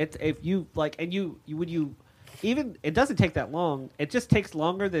before. It's if you like, and you when you even it doesn't take that long. It just takes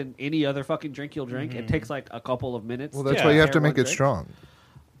longer than any other fucking drink you'll drink. It takes like a couple of minutes. Well, that's Yeah. why you have to prepare make one it drink. strong.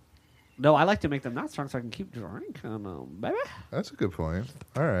 No, I like to make them not strong so I can keep drinking them, baby. That's a good point.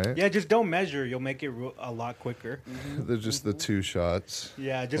 All right. Yeah, just don't measure. You'll make it a lot quicker. They're just the 2 shots.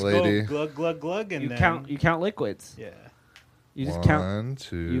 Yeah, just Lady. go glug glug glug, and You then count liquids. Yeah, You just count. 1,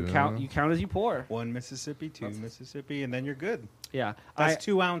 2. You count as you pour. 1 Mississippi, 2 Mississippi, and then you're good. Yeah, That's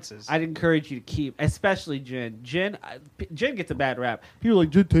 2 ounces. I'd encourage you to keep, especially gin. Gin gets a bad rap. People are like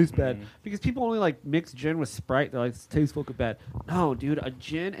gin tastes bad because people only like mix gin with Sprite. They're like, it tastes fucking bad. No, dude, a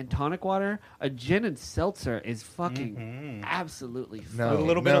gin and tonic water, a gin and seltzer is fucking absolutely No. fun. With a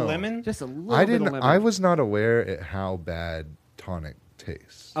little bit of no. lemon. Just a little I bit of didn't. lemon. I was not aware at how bad tonic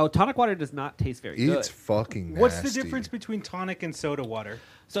taste. Oh, tonic water does not taste very It's good. fucking nasty. What's the difference between tonic and soda water?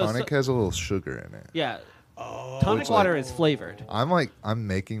 Tonic has a little sugar in it. yeah, Oh, tonic water is flavored. I'm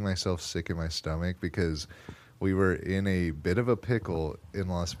making myself sick in my stomach because we were in a bit of a pickle in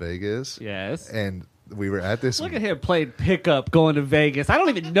Las Vegas. Yes. And we were at this. Look at him playing pickup, going to Vegas. I don't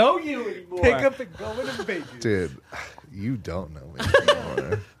even know you anymore. pick up and go to Vegas. Dude, you don't know me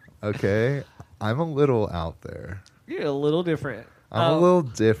anymore. Okay? I'm a little out there. You're a little different. I'm a little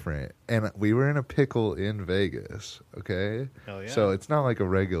different. And we were in a pickle in Vegas. Okay? Hell yeah. So it's not like a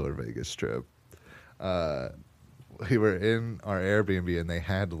regular Vegas trip. We were in our Airbnb and they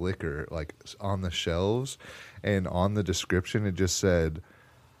had liquor like on the shelves, and on the description it just said,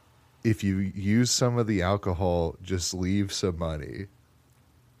 if you use some of the alcohol, just leave some money.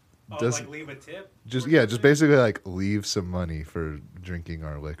 Like leave a tip? Just or yeah, just something? basically like leave some money for drinking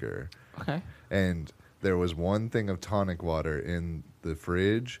our liquor. Okay. And there was one thing of tonic water in the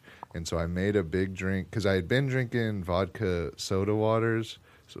fridge, and so I made a big drink because I had been drinking vodka sodas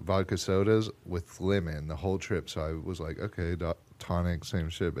with lemon the whole trip. So I was like, okay, tonic, same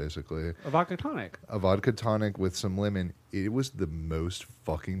shit basically. A vodka tonic. A vodka tonic with some lemon. It was the most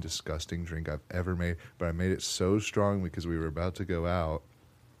fucking disgusting drink I've ever made, but I made it so strong because we were about to go out,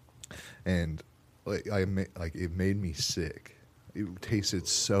 and it made me sick. It tasted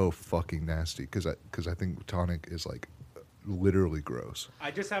so fucking nasty because I think tonic is like literally gross. I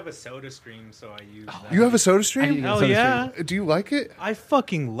just have a soda stream, so I use that. You have a soda I need to stream? get a Hell soda yeah. stream. Do you like it? I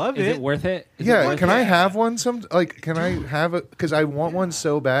fucking love Is it. it worth it? Is it Yeah, worth can it? I have one? Can I have it? Because I want one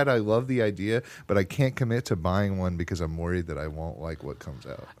so bad. I love the idea, but I can't commit to buying one because I'm worried that I won't like what comes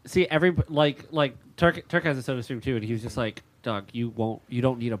out. See, like Turk has a soda stream too, and he was just like, "Dog, you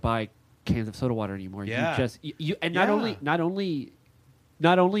don't need to buy cans of soda water anymore. Yeah. You just you and Yeah.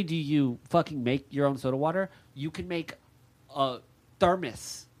 not only do you fucking make your own soda water, you can make a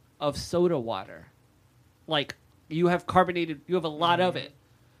thermos of soda water. Like you have a lot of it,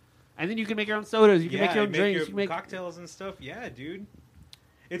 and then you can make your own sodas. You can make your own drinks. You can make cocktails and stuff. Yeah, dude.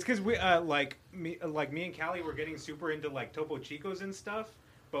 It's because we like me and Callie were getting super into like Topo Chicos and stuff,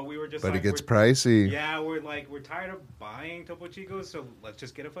 but we were just. But like, it gets we're- pricey. Yeah, we're tired of buying Topo Chicos, so let's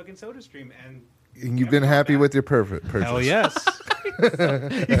just get a fucking soda stream and. And you've been happy with your purchase. Hell yes.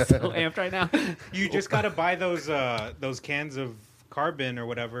 He's so amped right now. You just gotta buy those cans of carbon or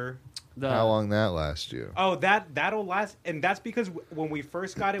whatever. How long that lasts you? Oh, that'll last, and that's because when we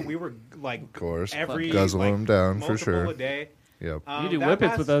first got it, we were like, Of course. every Guzzle like, them down for multiple sure. a day. Yep. You do That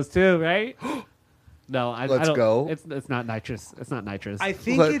whippets with lasts- those too, right? No, I Let's don't. go. It's not nitrous. It's not nitrous. I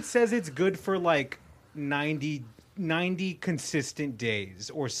think Let- it says it's good for like 90 consistent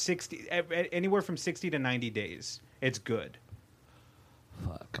days or 60, anywhere from 60 to 90 days. It's good.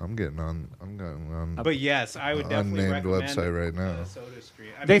 Fuck. I'm going on But yes, I would definitely unnamed recommend website right now. Soda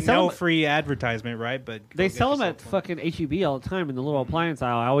Stream. I They mean, sell no them- free advertisement, right? But go They get sell them at yourself one. fucking HEB all the time in the little appliance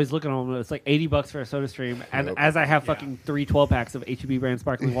aisle. I always look at them. It's like $80 for a soda stream, and Yep. as I have Yeah. fucking 3 12-packs of HEB brand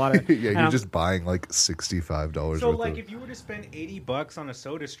sparkling water. Yeah, and you're I'm- just buying like $65 So worth like of. if you were to spend $80 on a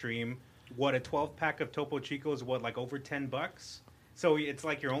Soda Stream, what, a 12-pack of Topo Chico is what, like over $10? So it's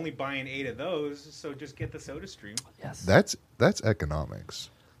like you're only buying 8 of those, so just get the Soda Stream. yes. That's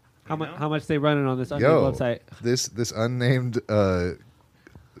economics. How you know? much? How much they running on this unnamed Yo, website? this unnamed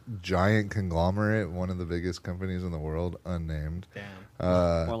giant conglomerate, one of the biggest companies in the world, unnamed.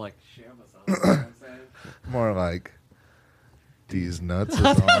 Damn. More like Amazon. You know what I'm saying? More like these nuts is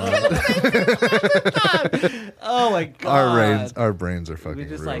on. Oh my god! Our brains are we fucking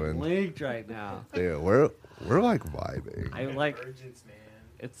just like ruined. linked right now. Yeah, we're like vibing. I like Convergence, man.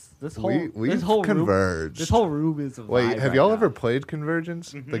 it's this whole We've this whole room. converged. This whole room is a Wait, vibe have right y'all now. ever played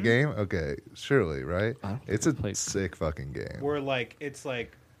Convergence, the Mhm. game? Okay, surely, right? I don't think It's a I've played- sick fucking game. We're like, it's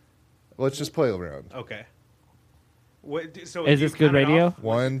like, Let's just play around. okay. What, so Is you this good count it radio? off?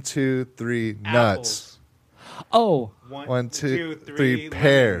 1, 2, 3, nuts. Apples. Oh, 1, 2, 3, lemons.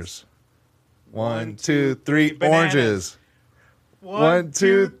 pears. 1, 2, 3, bananas. oranges. 1,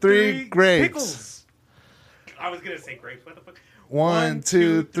 2, 3, grapes. Pickles. I was gonna say grapes. What the fuck? 1,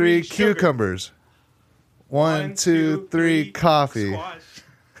 2, 3, sugar. cucumbers. 1, 2, 3, coffee. Squash.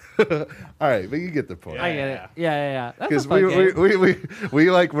 All right, but you get the point. I get it. Yeah. That's a Because fun game. we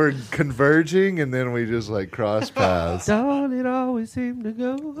like we're converging and then we just like cross paths. Don't it always seem to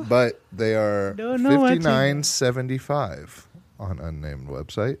go? But they are Don't know what to- $59.75 on unnamed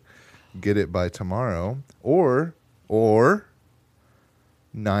website. Get it by tomorrow, or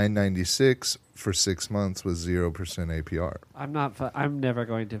 $9.96 for 6 months with 0% APR. I'm never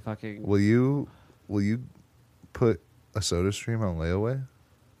going to fucking. Will you put a Soda Stream on layaway?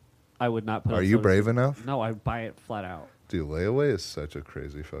 I would not put. Are a you soda brave stream- enough? No, I buy it flat out. Dude, layaway is such a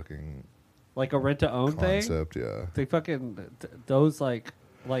crazy fucking Like a rent to own thing. concept. Yeah. They fucking those like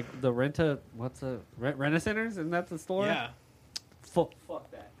the rent to what's a rent a centers? Isn't that the store? Yeah. Fuck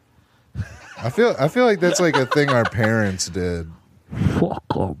that. I feel like that's like a thing our parents did. Fuck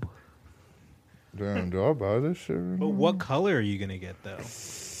 'em. Damn, do I buy this shit? But what color are you gonna get though?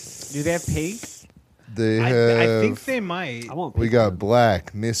 Do they have pink? They I have. think they might. I want pink. We got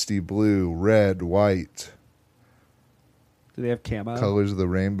black, misty blue, red, white, Do they have camo? colors of the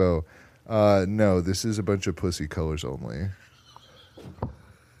rainbow. No, this is a bunch of pussy colors only.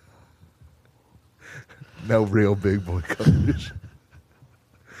 No real big boy colors.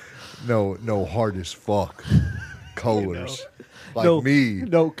 No hard as fuck colors. Like no, me.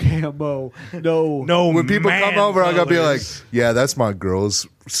 No camo. No. No, When people come man over, I gotta be like, colors. yeah, that's my girl's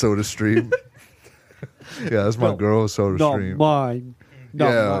soda stream. Yeah, that's my No, girl's soda Not stream. mine.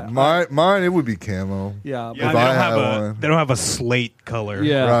 Not Yeah, mine it would be camo. Yeah. Yeah, If they I don't had have a one. they don't have a slate color.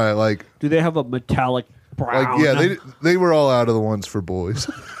 Yeah. Right, like Do they have a metallic brown? they were all out of the ones for boys.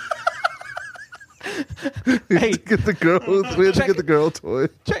 Hey, Get the girl. We had to Check- get the girl toy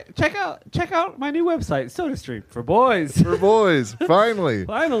check out my new website, SodaStream for boys. for boys. Finally,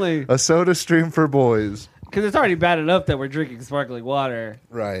 Finally, a soda stream for boys. because it's already bad enough that we're drinking sparkling water.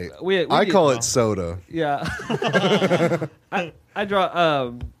 Right. We I need- call it soda. Yeah. I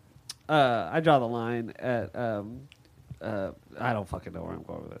draw the line at I don't fucking know where I'm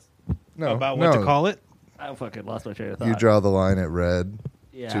going with this. No, About what to call it? I fucking lost my train of thought. You draw the line at red.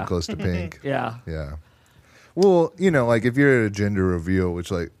 yeah. Too close to pink. Yeah. Yeah. Well, like if you're at a gender reveal,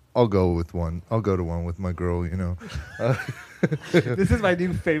 which like I'll go with one. I'll go to one with my girl. This is my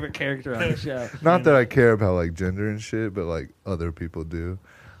new favorite character on the show. Not that I care about like gender and shit, but like other people do.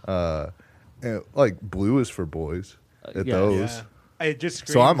 And, like blue is for boys at yeah. those. Yeah. It just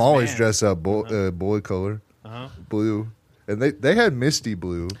So I'm screams always man. dressed up boy color, Uh-huh. blue, and they had Misty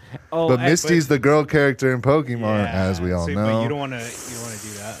blue, Oh, but Misty's the girl character in Pokemon, Yeah. as we all So- know. But you don't want to do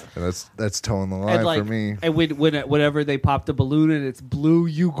that. And that's towing the line and like, for me. And whenever they pop the balloon and it's blue,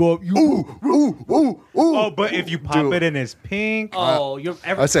 you go up. You Ooh! Oh, but if you pop Dude. it and it's pink, you're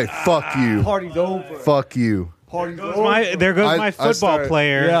I say fuck you, party's over. fuck you. Party's there goes my I football start-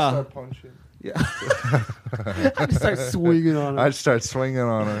 player. Yeah. I just start swinging on her. I'd start swinging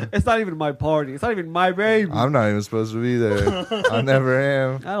on her. It's not even my party. It's not even my baby. I'm not even supposed to be there. I never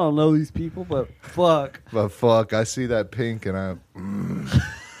am. I don't know these people, but fuck. But fuck, I see that pink and I.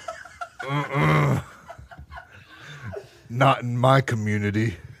 Not in my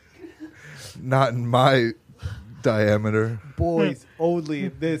community. Not in my diameter. Boys only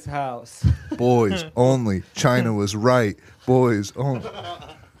in this house. Boys only. China was right. Boys only.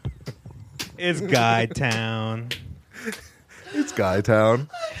 It's Guy Town. It's Guy Town.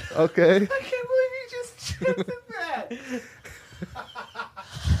 Okay. I can't believe you just tripped at that.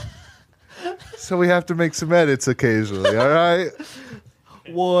 So we have to make some edits occasionally, all right?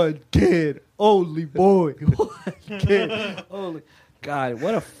 One kid, only boy. One kid, only. God,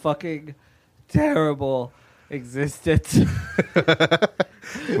 what a fucking terrible existence.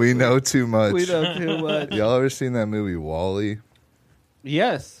 We know too much. We know too much. Y'all ever seen that movie Wall-E?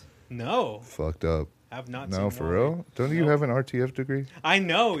 Yes. No, Fucked up. I've not. No, seen for Wall-E. real? Don't you No. have an RTF degree? I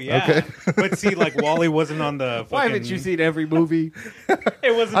know, yeah. Okay. But see, like Wally wasn't on the. Why fucking- haven't you seen every movie?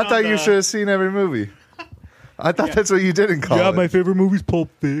 It wasn't. I on thought you the- should have seen every movie. I thought that's what you did in college. Yeah, my favorite movie's Pulp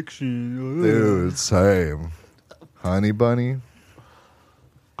Fiction. Dude, same. Honey Bunny.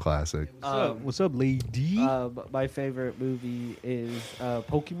 Classic. What's up, lady? My favorite movie is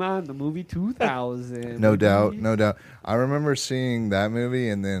Pokemon, the movie 2000. No doubt, no doubt. I remember seeing that movie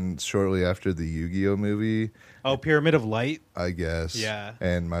and then shortly after the Yu-Gi-Oh movie, Oh, Pyramid of Light. I guess. Yeah.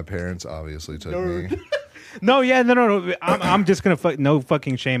 And my parents obviously took me. No, yeah, no. I'm just gonna no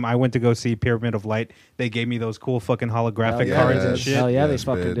fucking shame. I went to go see Pyramid of Light. They gave me those cool fucking holographic yeah. cards and Yes. shit. Hell yeah, Yes, they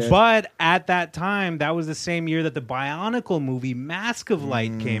fucking bitch. did. But at that time, that was the same year that the Bionicle movie Mask of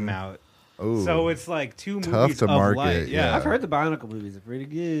Light came out. Ooh. So it's like two Tough movies to of market, light. yeah. I've heard the Bionicle movies are pretty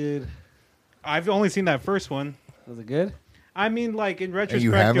good. I've only seen that first one. Was it good? I mean, like in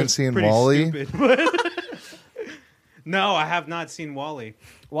retrospect, haven't it was seen pretty Wall-E? stupid, but- No, I have not seen Wally.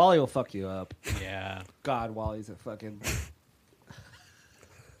 Wally will fuck you up. Yeah. God, Wally's a fucking.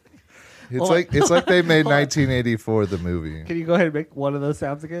 It's like they made 1984 the movie. Can you go ahead and make one of those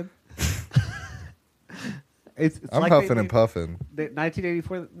sounds again? it's I'm like huffing they and puffing. made-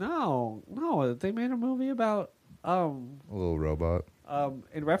 1984. No, they made a movie about A little robot.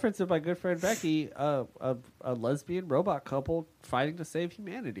 in reference to my good friend Becky, a lesbian robot couple fighting to save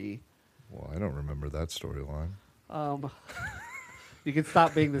humanity. Well, I don't remember that storyline. You can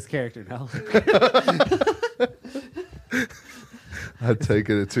stop being this character now. I've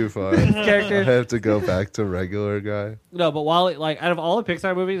taken it too far. character. I have to go back to regular guy. No, but Wally, like, out of all the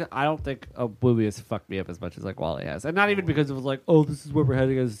Pixar movies, I don't think a movie has fucked me up as much as like Wally has, and not even because it was like, oh, this is where we're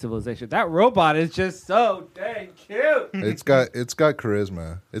heading as a civilization. That robot is just so dang cute. It's got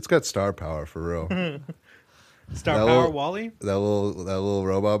charisma. It's got star power for real. Star That Power little- Wally. that little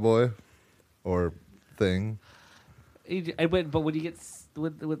robot boy or thing. But when you get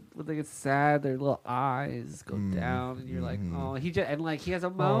when they get sad, their little eyes go down, and you're like, oh, he has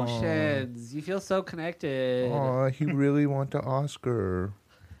emotions. You feel so connected. Oh, he really won the Oscar.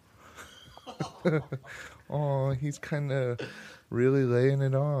 Oh, he's kind of really laying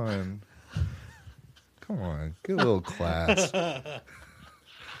it on. Come on, get a little class.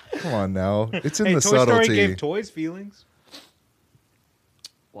 Come on now, it's in Hey, the Toy subtlety. Story gave toys feelings.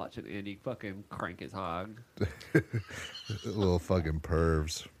 Watching Andy fucking crank his hog. Little fucking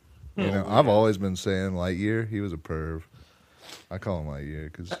pervs. You know, I've always been saying Lightyear. He was a perv. I call him Lightyear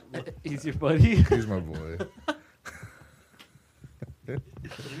because He's your buddy. he's my boy. You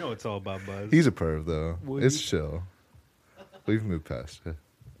know it's all about Buzz. He's a perv though. Woody. It's chill. We've moved past it.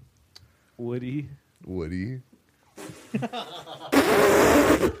 Woody. Woody.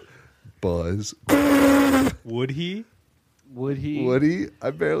 Buzz. Would he? Would he? Woody. I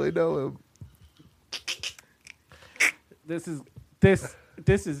barely know him. This is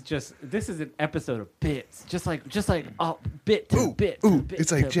an episode of bits. Just like oh, bit to bit. to Ooh, bit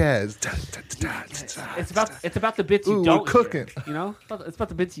it's like to- jazz. It's about the bits you Ooh, don't we're cooking. hear, you know? It's about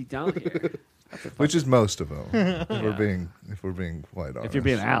the bits you don't hear. Which is most of them. If Yeah. we're being quite honest. If you're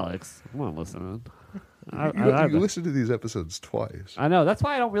being Alex, I'm not listening. you listen to these episodes twice. I know. That's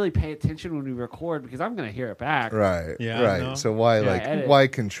why I don't really pay attention when we record because I'm going to hear it back. Right. Yeah, Right. no. So why edit. why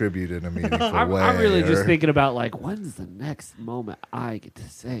contribute in a meaningful I'm way? really just or thinking about like when's the next moment I get to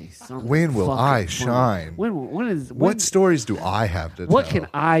say something. When will fucking I funny? shine? When what stories do I have to what tell? can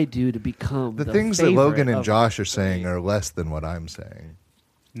I do to become the things that Logan favorite and of- Josh are saying are less than what I'm saying.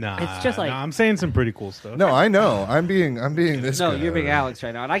 Nah, It's just like- nah, I'm saying some pretty cool stuff. No, I know. I'm being this No, guy. you're being Alex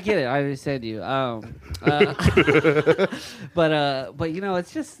right now, and I get it. I understand you. But you know,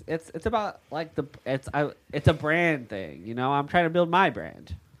 it's just it's about like it's a brand thing. You know, I'm trying to build my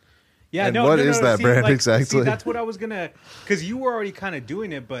brand. Yeah, And no, what no, is no, that see, brand like, exactly? See, that's what I was gonna, because you were already kind of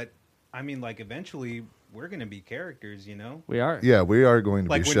doing it, but I mean, like, eventually we're gonna be characters, you know? We are. Yeah, we are going to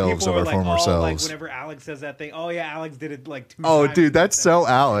Like be when shelves people of are our like, former oh, like selves. whenever Alex says that thing, oh yeah, Alex did it like 2 Oh, times. dude, that's so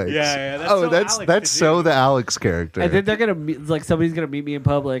Alex. Yeah, that's oh, so that's Alex that's to so do. the Alex character. And then they're gonna meet, like somebody's gonna meet me in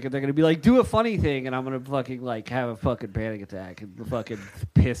public, and they're gonna be like, "Do a funny thing," and I'm gonna fucking like have a fucking panic attack and fucking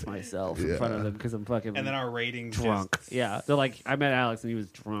piss myself in Yeah. front of them because I'm fucking And then our ratings drunk. Just, Yeah, they're like, I met Alex and he was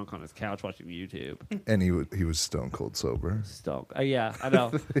drunk on his couch watching YouTube. and he was stone cold sober. Stoned. Yeah, I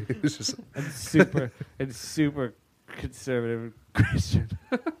know. He was just and super conservative Christian.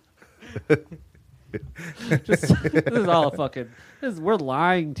 This is all a fucking. We're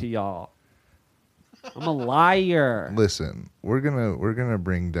lying to y'all. I'm a liar. listen. We're gonna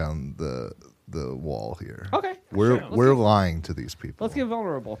bring down the wall here. Okay, We're sure. we're lying to these people. Let's get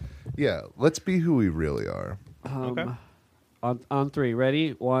vulnerable. Yeah, let's be who we really are. Okay. On three.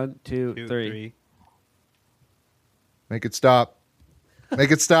 Ready? 1, 2, 2, 3. 3. Make it stop. Make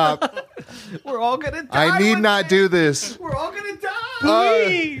it stop. We're all gonna die. I need one not day. do this. We're all gonna die.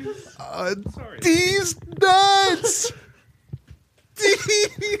 Please! Sorry. These nuts.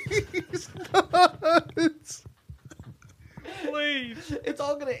 These nuts. Please! It's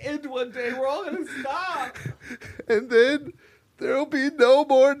all gonna end one day. We're all gonna stop. And then there'll be no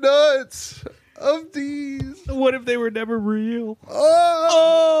more nuts of these. What if they were never real?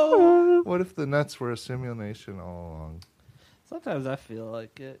 Oh! What if the nuts were a simulation all along? Sometimes I feel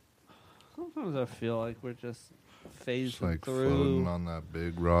like it. Sometimes I feel like we're just phasing It's like through. floating on that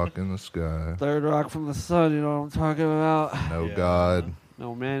big rock in the sky. Third rock from the sun, you know what I'm talking about? No Yeah. God,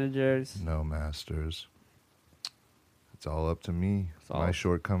 No managers. no masters. It's all up to me. It's all- My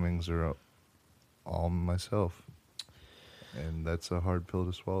shortcomings are all myself. And that's a hard pill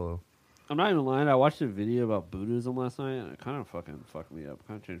to swallow. I'm not even lying. I watched a video about Buddhism last night, and it kind of fucking fucked me up.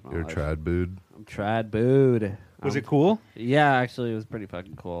 Kind of changed my You're a life. trad booed. I'm trad booed. Was it cool? Yeah, actually, it was pretty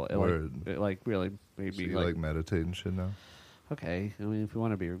fucking cool. Word. It like really made So me you like meditate and shit now? okay. I mean, if we're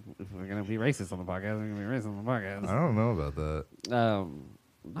gonna be racist on the podcast, we're gonna be racist on the I podcast. don't know about that.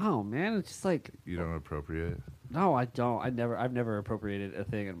 No, man, it's just like You don't appropriate? no, I don't. I've never appropriated a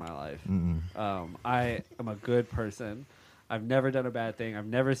thing in my life. Mm-mm. I am a good person. I've never done a bad thing. I've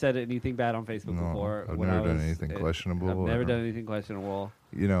never said anything bad on Facebook No, before. I've when never I done was- anything questionable I've never or- done anything questionable.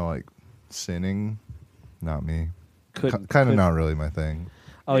 You know, like sinning, not me. Couldn't Kind of couldn't- not really my thing.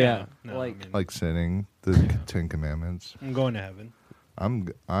 Oh yeah, No, like I mean, Like sinning, the Ten Commandments. I'm going to heaven.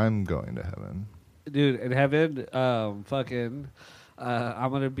 I'm going to heaven. Dude, in heaven, I'm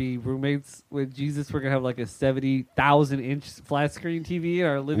gonna be roommates with Jesus. We're gonna have like a 70,000-inch flat screen TV in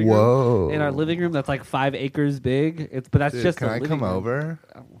our living Whoa. room. In our living room, that's like 5 acres big. But that's Dude, just. can the I living come room. over?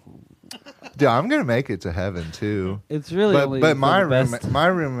 Dude, I'm gonna make it to heaven too. It's really only but for my the best.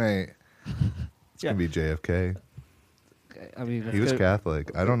 roommate, it's Yeah. gonna be JFK. I mean, He was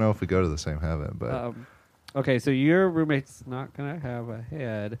Catholic. I don't know if we go to the same heaven, but okay, so your roommate's not gonna have a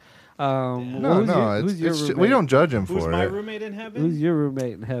head. it's your we roommate? don't judge him Who's for my it. roommate in heaven? Who's your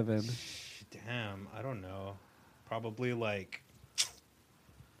roommate in heaven? Damn, I don't know. Probably like.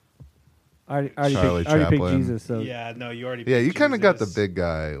 I already Charlie picked Chaplin. Jesus. So Yeah, no, you already. Yeah, picked you kind of got the Jesus. big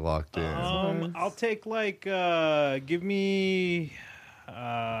guy locked in. I'll take like give me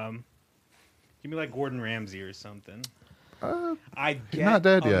like Gordon Ramsay or something. I get not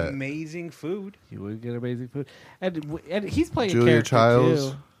dead yet. amazing food. you would get amazing food, and he's playing Julia a character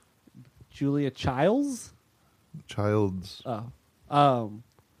Childs. too. Julia Childs. Child's.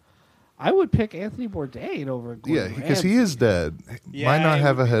 I would pick Anthony Bourdain over Gordon Yeah, because he Ramsay. is dead. Yeah, Might not it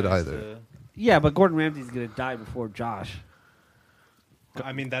have would a be head nice either. Yeah, but Gordon Ramsay's gonna die before Josh.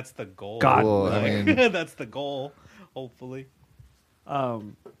 I mean, that's the goal. God, Well, I Like, mean, that's the goal. Hopefully.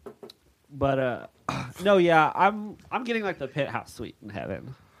 But no, yeah, I'm getting like the penthouse suite in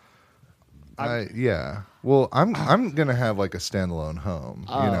heaven. yeah. Well, I'm gonna have like a standalone home.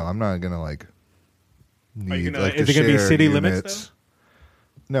 Oh. I'm not gonna like need gonna- like is the it gonna be shared city limits, units.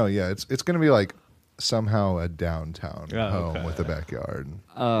 No, yeah, it's gonna be like somehow a downtown Oh, home okay. with a backyard,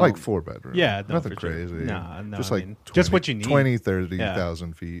 Oh. like 4 bedrooms. Yeah, no, nothing for sure. crazy. Nah, no, just I like mean, just what you need.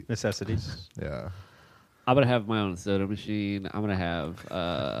 20,000-30,000 feet. Necessities. Yeah, I'm gonna have my own soda machine. I'm gonna have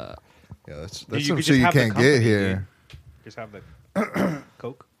yeah. That's You some could shit just you have the can't company, get here. Just have the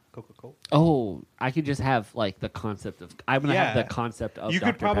Coca-Cola. oh, I could just have like the concept of. I'm gonna have Yeah. the concept of. You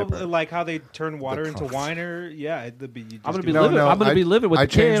Dr. could probably Pepper. like how they turn water into concept. wine, or yeah, it'd be. You just I'm gonna do be that. living. I'm gonna be living with I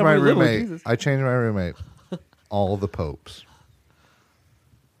the kid. changed I'm my gonna be living with roommate. Jesus. I changed my roommate. All the popes.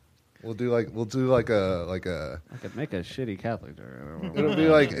 We'll do like a I could make a shitty Catholic. it'll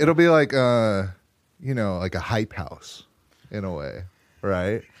be like like a hype house in a way,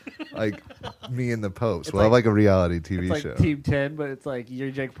 right? Like me and the popes. It's We'll have like- like a reality TV It's like show. Team 10, but it's like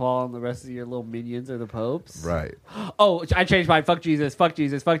you're Jake Paul and the rest of your little minions are the popes. Right. Oh, I changed mine. Fuck Jesus. Fuck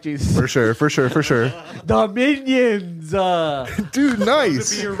Jesus. Fuck Jesus. For sure. The minions. Dude,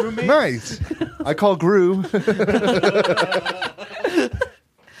 nice. be your roommates? Nice. I call Gru.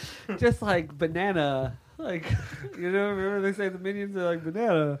 Just like banana. Like, remember they say the minions are like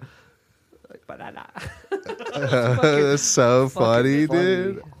banana. Like banana. That's so funny, fucking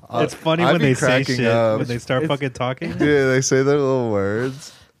dude. It's funny I'd when be they say cracking shit up. when they start It's- fucking talking. Dude, they say their little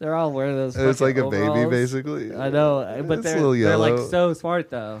words. They're all wearing those. And it's like fucking a baby, overalls. basically. I know, but It's a little they're like yellow. so smart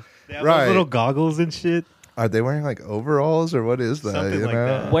though. They have Right. those little goggles and shit. Are they wearing like overalls or what is that? Something you like know?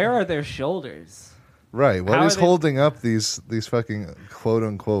 that. Where are their shoulders? Right. What How is are they- holding up these fucking quote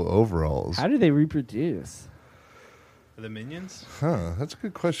unquote overalls? How do they reproduce? The minions. Huh? That's a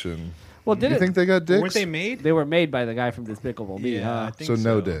good question. Well, Do you did think they got dicks? Weren't they made? they were made by the guy from Despicable Me? Yeah, I Huh? think so so.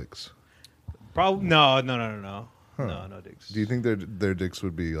 no dicks. Probably no. Huh. No dicks. Do you think their dicks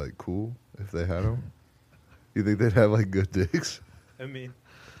would be like cool if they had them? You think they'd have like good dicks? I mean,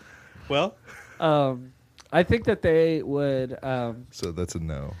 well, I think that they would. So that's a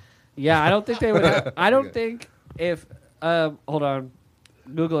no. Yeah, I don't think they would. I don't Okay. think if. Hold on,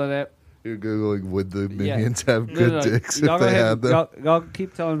 googling it. You're googling would the Yeah. minions have No, good no, no. dicks Y'all if go they ahead had and- them? Y'all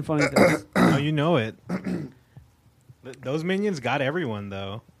keep telling funny things. oh, you know it. Those minions got everyone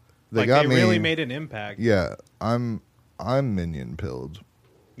though. They like got they me. really made an impact. Yeah, I'm minion pilled.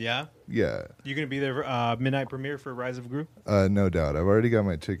 Yeah? Yeah, You gonna be there for midnight premiere for Rise of Gru? no doubt. I've already got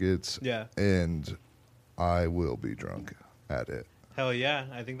my tickets. Yeah. And I will be drunk at it. Hell yeah!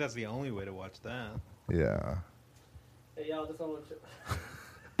 I think that's the only way to watch that. Yeah. Hey y'all, just want to.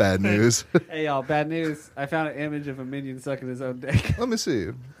 Bad news. Hey y'all, bad news. I found an image of a minion sucking his own dick. Let me see.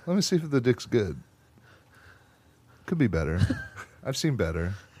 Let me see if the dick's good. Could be better. I've seen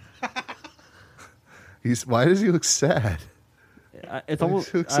better. Why does he look sad? It's He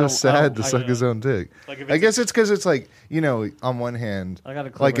almost looks so sad to suck I his own dick. Like if I it's guess it's because it's like, on one hand, I gotta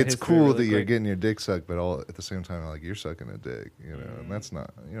clip like my it's history cool really that you're quick. getting your dick sucked, but all at the same time, like you're sucking a dick, and that's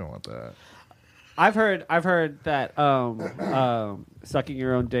not, you don't want that. I've heard that sucking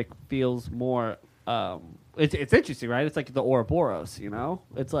your own dick feels more. It's interesting, right? It's like the Ouroboros,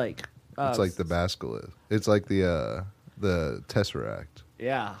 It's like It's like the basilisk. It's like the Tesseract,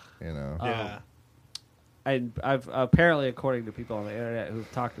 yeah. yeah. And I've apparently, according to people on the internet who've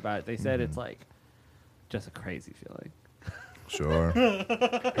talked about it, they said Mm-hmm. it's like just a crazy feeling. Sure.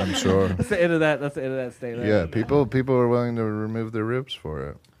 I'm sure. That's the end of that. That's the end of that statement. Yeah, people are willing to remove their ribs for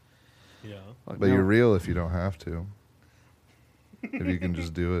it. Yeah. Fuck But no. you're real if you don't have to. If you can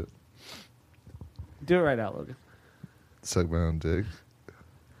just do it. Do it right now, Logan. Suck my own dick.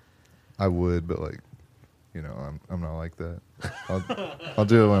 I would, but like, you know, I'm not like that. I'll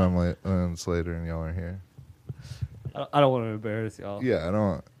do it when it's later and y'all are here. I don't want to embarrass y'all. Yeah, I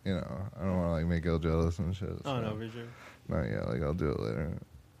don't want to like make y'all jealous and shit. Oh so. no, for sure. Not yet. Like I'll do it later.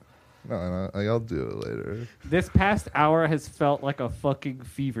 No, like, I'll do it later. This past hour has felt like a fucking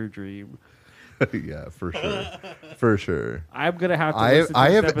fever dream. Yeah, for sure. For sure. I'm gonna have to I listen to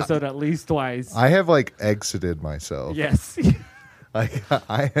this have- episode at least twice. I have like exited myself. Yes. Like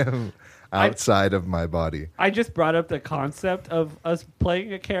I am outside of my body. I just brought up the concept of us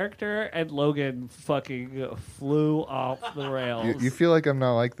playing a character, and Logan fucking flew off the rails. You feel like I'm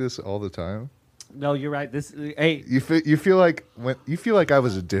not like this all the time? No, you're right. Hey, You feel like I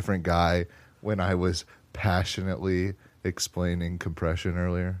was a different guy when I was passionately explaining compression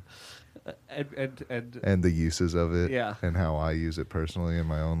earlier and the uses of it, Yeah. and how I use it personally in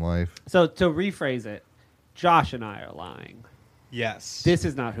my own life. so to rephrase it, Josh and I are lying. Yes. This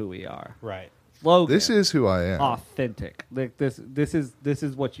is not who we are. Right. Logan, This is who I am. authentic. Like this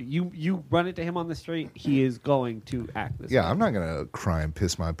is what you run into him on the street. He is going to act this. Yeah, way. I'm not gonna cry and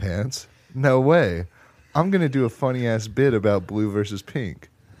piss my pants. No way. I'm gonna do a funny ass bit about blue versus pink.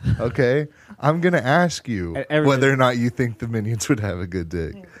 Okay? I'm gonna ask you Everybody- whether or not you think the Minions would have a good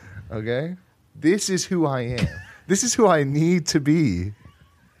dick. Okay? This is who I am. This is who I need to be.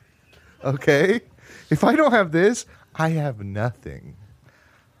 Okay? If I don't have this, I have nothing.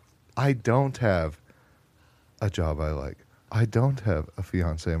 I don't have a job I like. I don't have a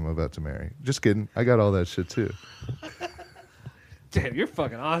fiance I'm about to marry. Just kidding. I got all that shit too. Damn, you're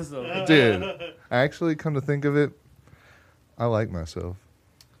fucking awesome. Dude, actually, come to think of it, I like myself.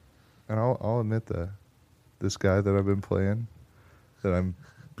 And I'll admit that. This guy that I've been playing, that I'm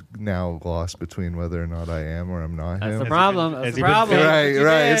now lost between whether or not I am or I'm not That's him. the problem. has That's he the been problem. fit? Right, You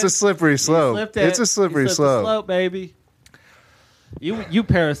right. did. It's a slippery You slope. slipped it. It's a slippery You slipped the slope. slope, baby. You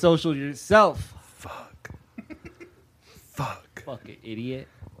parasocial yourself. Fuck. Fucking idiot.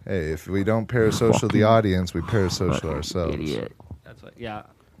 Hey, if we don't parasocial the audience, we parasocial ourselves. Idiot. That's what. Yeah.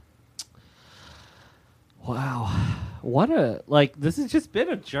 Wow. What a this has just been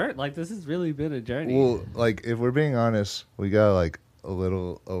a journey. Like this has really been a journey. Well, like if we're being honest, we got like a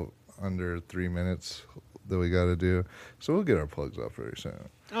little under 3 minutes that we got to do, so we'll get our plugs off very soon.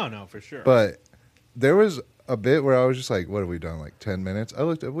 Oh no, for sure. But there was a bit where I was just like, "What have we done? Like 10 minutes?" I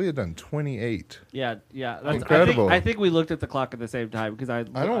looked at we had done 28. yeah. That's, Incredible. I think we looked at the clock at the same time because I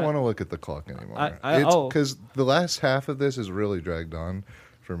don't want to look at the clock anymore. I- Because the last half of this is really dragged on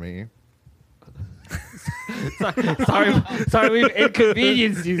for me. Sorry, we've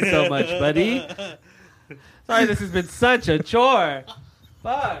inconvenienced you so much, buddy. Sorry, this has been such a chore.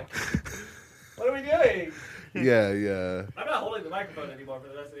 Fuck. What are we doing? Yeah. I'm not holding the microphone anymore for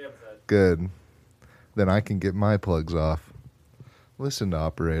the rest of the episode. Good. Then I can get my plugs off. Listen to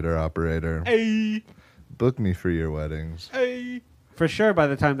Operator. Hey, Book me for your weddings. hey. For sure, by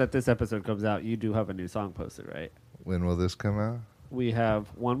the time that this episode comes out, you do have a new song posted, right? When will this come out? We have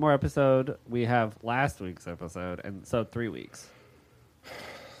one more episode. We have last week's episode, and so 3 weeks.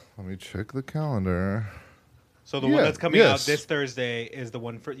 Let me check the calendar. So the one Yeah, that's coming out yes. this Thursday is the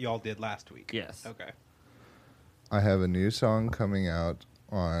one for y'all did last week. Yes. Okay. I have a new song coming out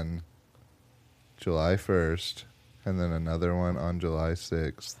on July 1st, and then another one on July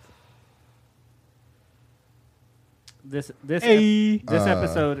 6th. This Hey.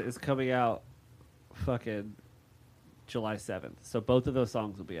 episode is coming out fucking July 7th. So both of those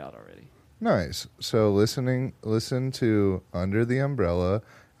songs will be out already. Nice. So listen to Under the Umbrella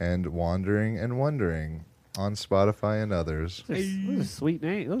and Wandering and Wondering on Spotify and others. Those are sweet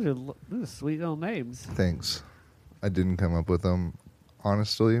names. Those are sweet little names. Thanks. I didn't come up with them.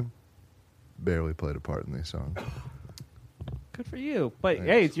 Honestly, barely played a part in these songs. Good for you. But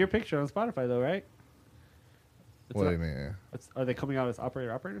Thanks. hey, it's your picture on Spotify though, right? It's What do not- you mean? Are they coming out as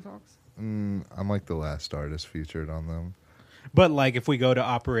operator songs? I'm like the last artist featured on them. But like, if we go to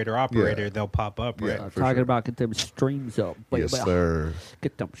Operator, Yeah. they'll pop up, right? Yeah. for sure. about get them streams up. Yes, sir.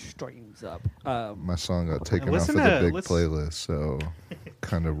 Get them streams up. My song got taken off Listen of the to- big listen- playlist, so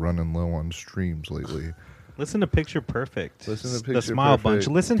kind of running low on streams lately. Listen to Picture Perfect. Listen to The Picture Smile Perfect. Bunch.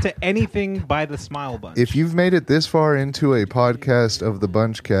 Listen to anything by the Smile Bunch. If you've made it this far into a podcast of the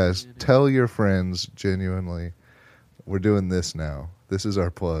Bunchcast, tell your friends genuinely. We're doing this now. This is our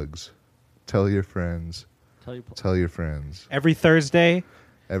plugs. Tell your friends. Tell you. Tell your friends. Every Thursday,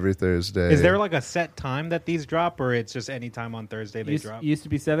 every Thursday. Is there like a set time that these drop, or it's just any time on Thursday they drop? Used to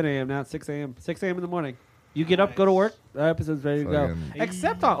be 7 a.m. Now it's 6 a.m. 6 a.m. in the morning. You get up, go to work. That episode's ready to go. Fucking-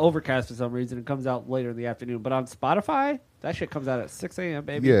 Except on Overcast for some reason, it comes out later in the afternoon. But on Spotify, that shit comes out at 6 a.m.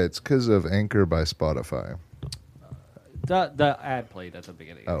 Baby. Yeah, it's because of Anchor by Spotify. The ad played at the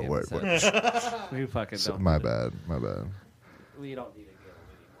beginning. Oh, of the word, episode. We fucking So, don't. my need it. bad. We don't need to get them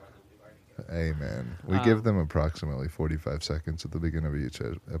anymore than we've already got. Amen. We give them approximately 45 seconds at the beginning of each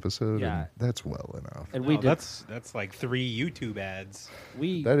episode. Yeah. And that's well enough. And We we did. that's like 3 YouTube ads.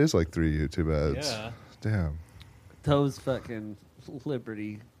 We That is like 3 YouTube ads. Yeah. Damn. those fucking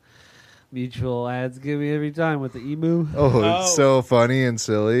Liberty Mutual ads give me every time with the emu. Oh, it's so funny and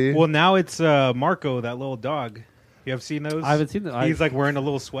silly. Well, now it's Marco, that little dog. You have seen those? I haven't seen them. He's like wearing a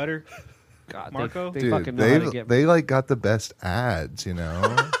little sweater. God, Marco? They Dude, fucking know how to get me. they like got the best ads, you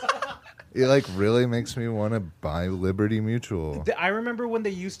know? It like really makes me want to buy Liberty Mutual. I remember when they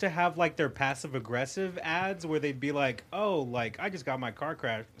used to have like their passive aggressive ads where they'd be like, "Oh, like I just got my car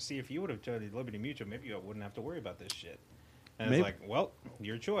crashed. See, if you would have chosen Liberty Mutual, maybe you wouldn't have to worry about this shit." And Maybe. it's like, "Well,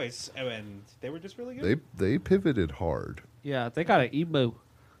 your choice." And they were just really good. They pivoted hard. Yeah, they got an emu.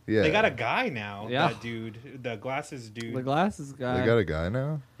 Yeah. They got a guy now. Yeah. That dude, the glasses dude. The glasses guy. They got a guy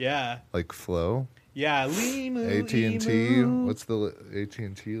now? Yeah, Like Flo? yeah. Limu, AT&T. Emu. What's the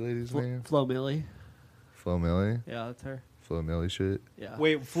AT&T lady's name? Flo Millie. Flo Millie? Yeah, that's her. Flo Millie shit. Yeah.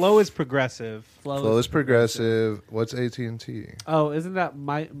 Wait, Flo is progressive. Flo is progressive. What's AT&T? Oh, isn't that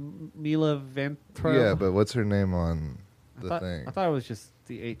Mila Ventro? Yeah, but what's her name on the thing? I thought it was just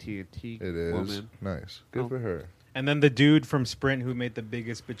the AT&T It is. woman. Nice. Good Oh. for her. And then the dude from Sprint who made the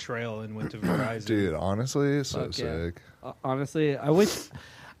biggest betrayal and went to Verizon. Dude, honestly, so Fuck yeah. sick. Honestly, I wish.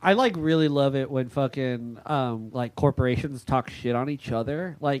 I like really love it when fucking like corporations talk shit on each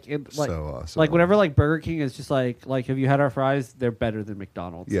other. Like So awesome. Like whenever like Burger King is just like have you had our fries? They're better than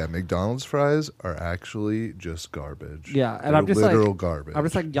McDonald's. Yeah, McDonald's fries are actually just garbage. Yeah, and They're I'm just like- literal garbage. I'm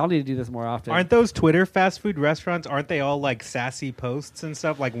just like y'all need to do this more often. Aren't those Twitter fast food restaurants? Aren't they all like sassy posts and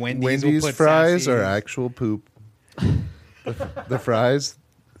stuff? Like Wendy's will put fries sassy- are actual poop. the fries,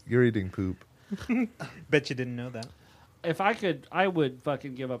 you're eating poop. Bet you didn't know that. If I could, I would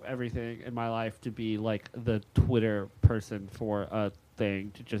fucking give up everything in my life to be like the Twitter person for a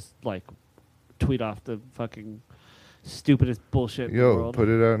thing to just like tweet off the fucking stupidest bullshit in the Yo, world. put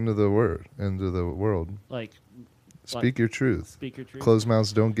it out into the world. Like Speak your truth. speak your truth. Closed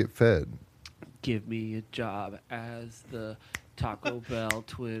mouths don't get fed. Give me a job as the Taco Bell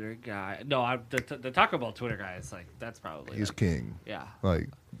Twitter guy. No, I'm the Taco Bell Twitter guy is like that's probably He's like, king. yeah. Like,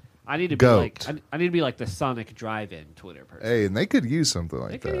 I need to Goat. be like I need to be like the Sonic Drive-In Twitter person. hey, and they could use something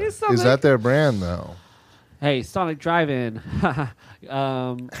like They could that. use Is something. that their brand though? Hey, Sonic Drive-In.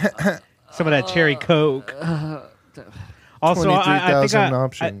 Some of that cherry Coke. Also, I think 23,000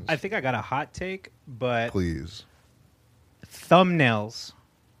 options. I think I got a hot take, but Please. thumbnails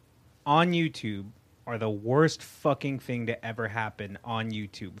on YouTube are the worst fucking thing to ever happen on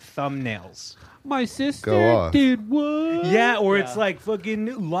YouTube. Thumbnails. My sister Go off. did what? Yeah, or it's like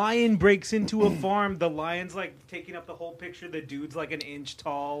fucking lion breaks into a farm. The lion's like taking up the whole picture. The dude's like an inch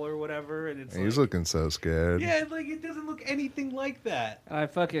tall or whatever, and it's He's like, looking so scared. yeah, like it doesn't look anything like that. And I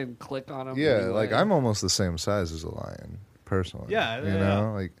fucking click on him. Yeah, anyway. like I'm almost the same size as a lion, personally. Yeah, you yeah.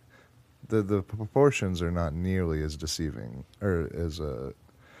 know, like the proportions are not nearly as deceiving, or as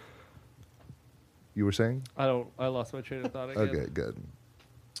you were saying. I lost my train of thought again. Okay, good.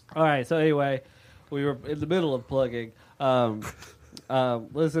 All right. So anyway, we were in the middle of plugging. Listen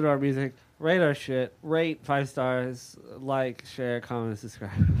to our music. Rate our shit. Rate 5 stars. Like, share, comment,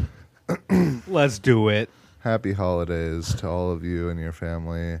 subscribe. Let's do it. Happy holidays to all of you and your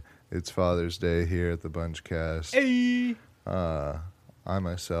family. It's Father's Day here at the Bunchcast. Hey. I'm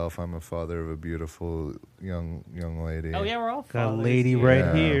a father of a beautiful young lady. Oh yeah, we're all Got a fathers lady here. right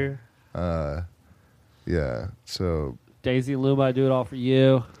Yeah. here. Yeah, so Daisy Luma, I do it all for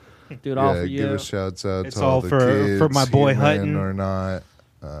you. Do it all for give you. a shouts out It's to all all the for kids, my boy human Hutton. or not.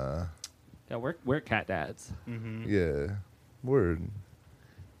 Yeah, we're cat dads. Yeah, word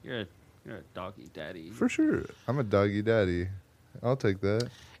You're a doggy daddy. for sure. I'm a doggy daddy. I'll take that.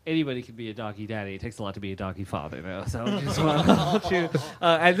 Anybody can be a doggy daddy. It takes a lot to be a doggy father, though. So I just want to let you.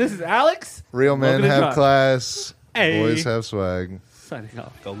 And this is Alex. Real men Welcome to have Josh. class. Hey. Boys have swag. Signing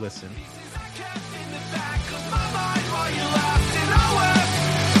off. Go listen.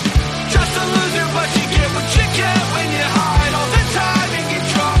 Just a loser, but you get what you get when you're